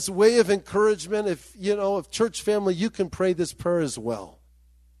 And as a way of encouragement, if church family, you can pray this prayer as well.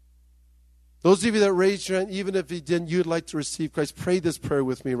 Those of you that raised your hand, even if you didn't, you'd like to receive Christ, pray this prayer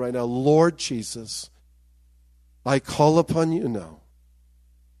with me right now. Lord Jesus, I call upon you now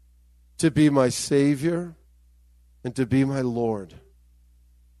to be my Savior and to be my Lord.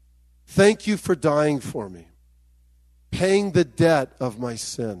 Thank you for dying for me, paying the debt of my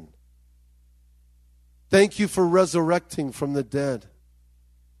sin. Thank you for resurrecting from the dead.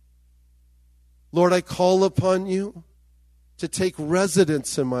 Lord, I call upon you to take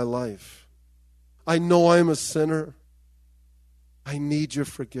residence in my life. I know I'm a sinner. I need your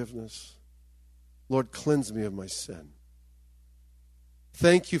forgiveness. Lord, cleanse me of my sin.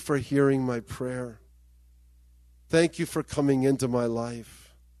 Thank you for hearing my prayer. Thank you for coming into my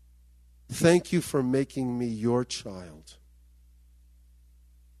life. Thank you for making me your child.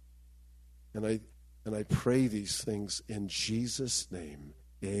 And I pray these things in Jesus' name.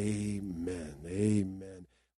 Amen. Amen.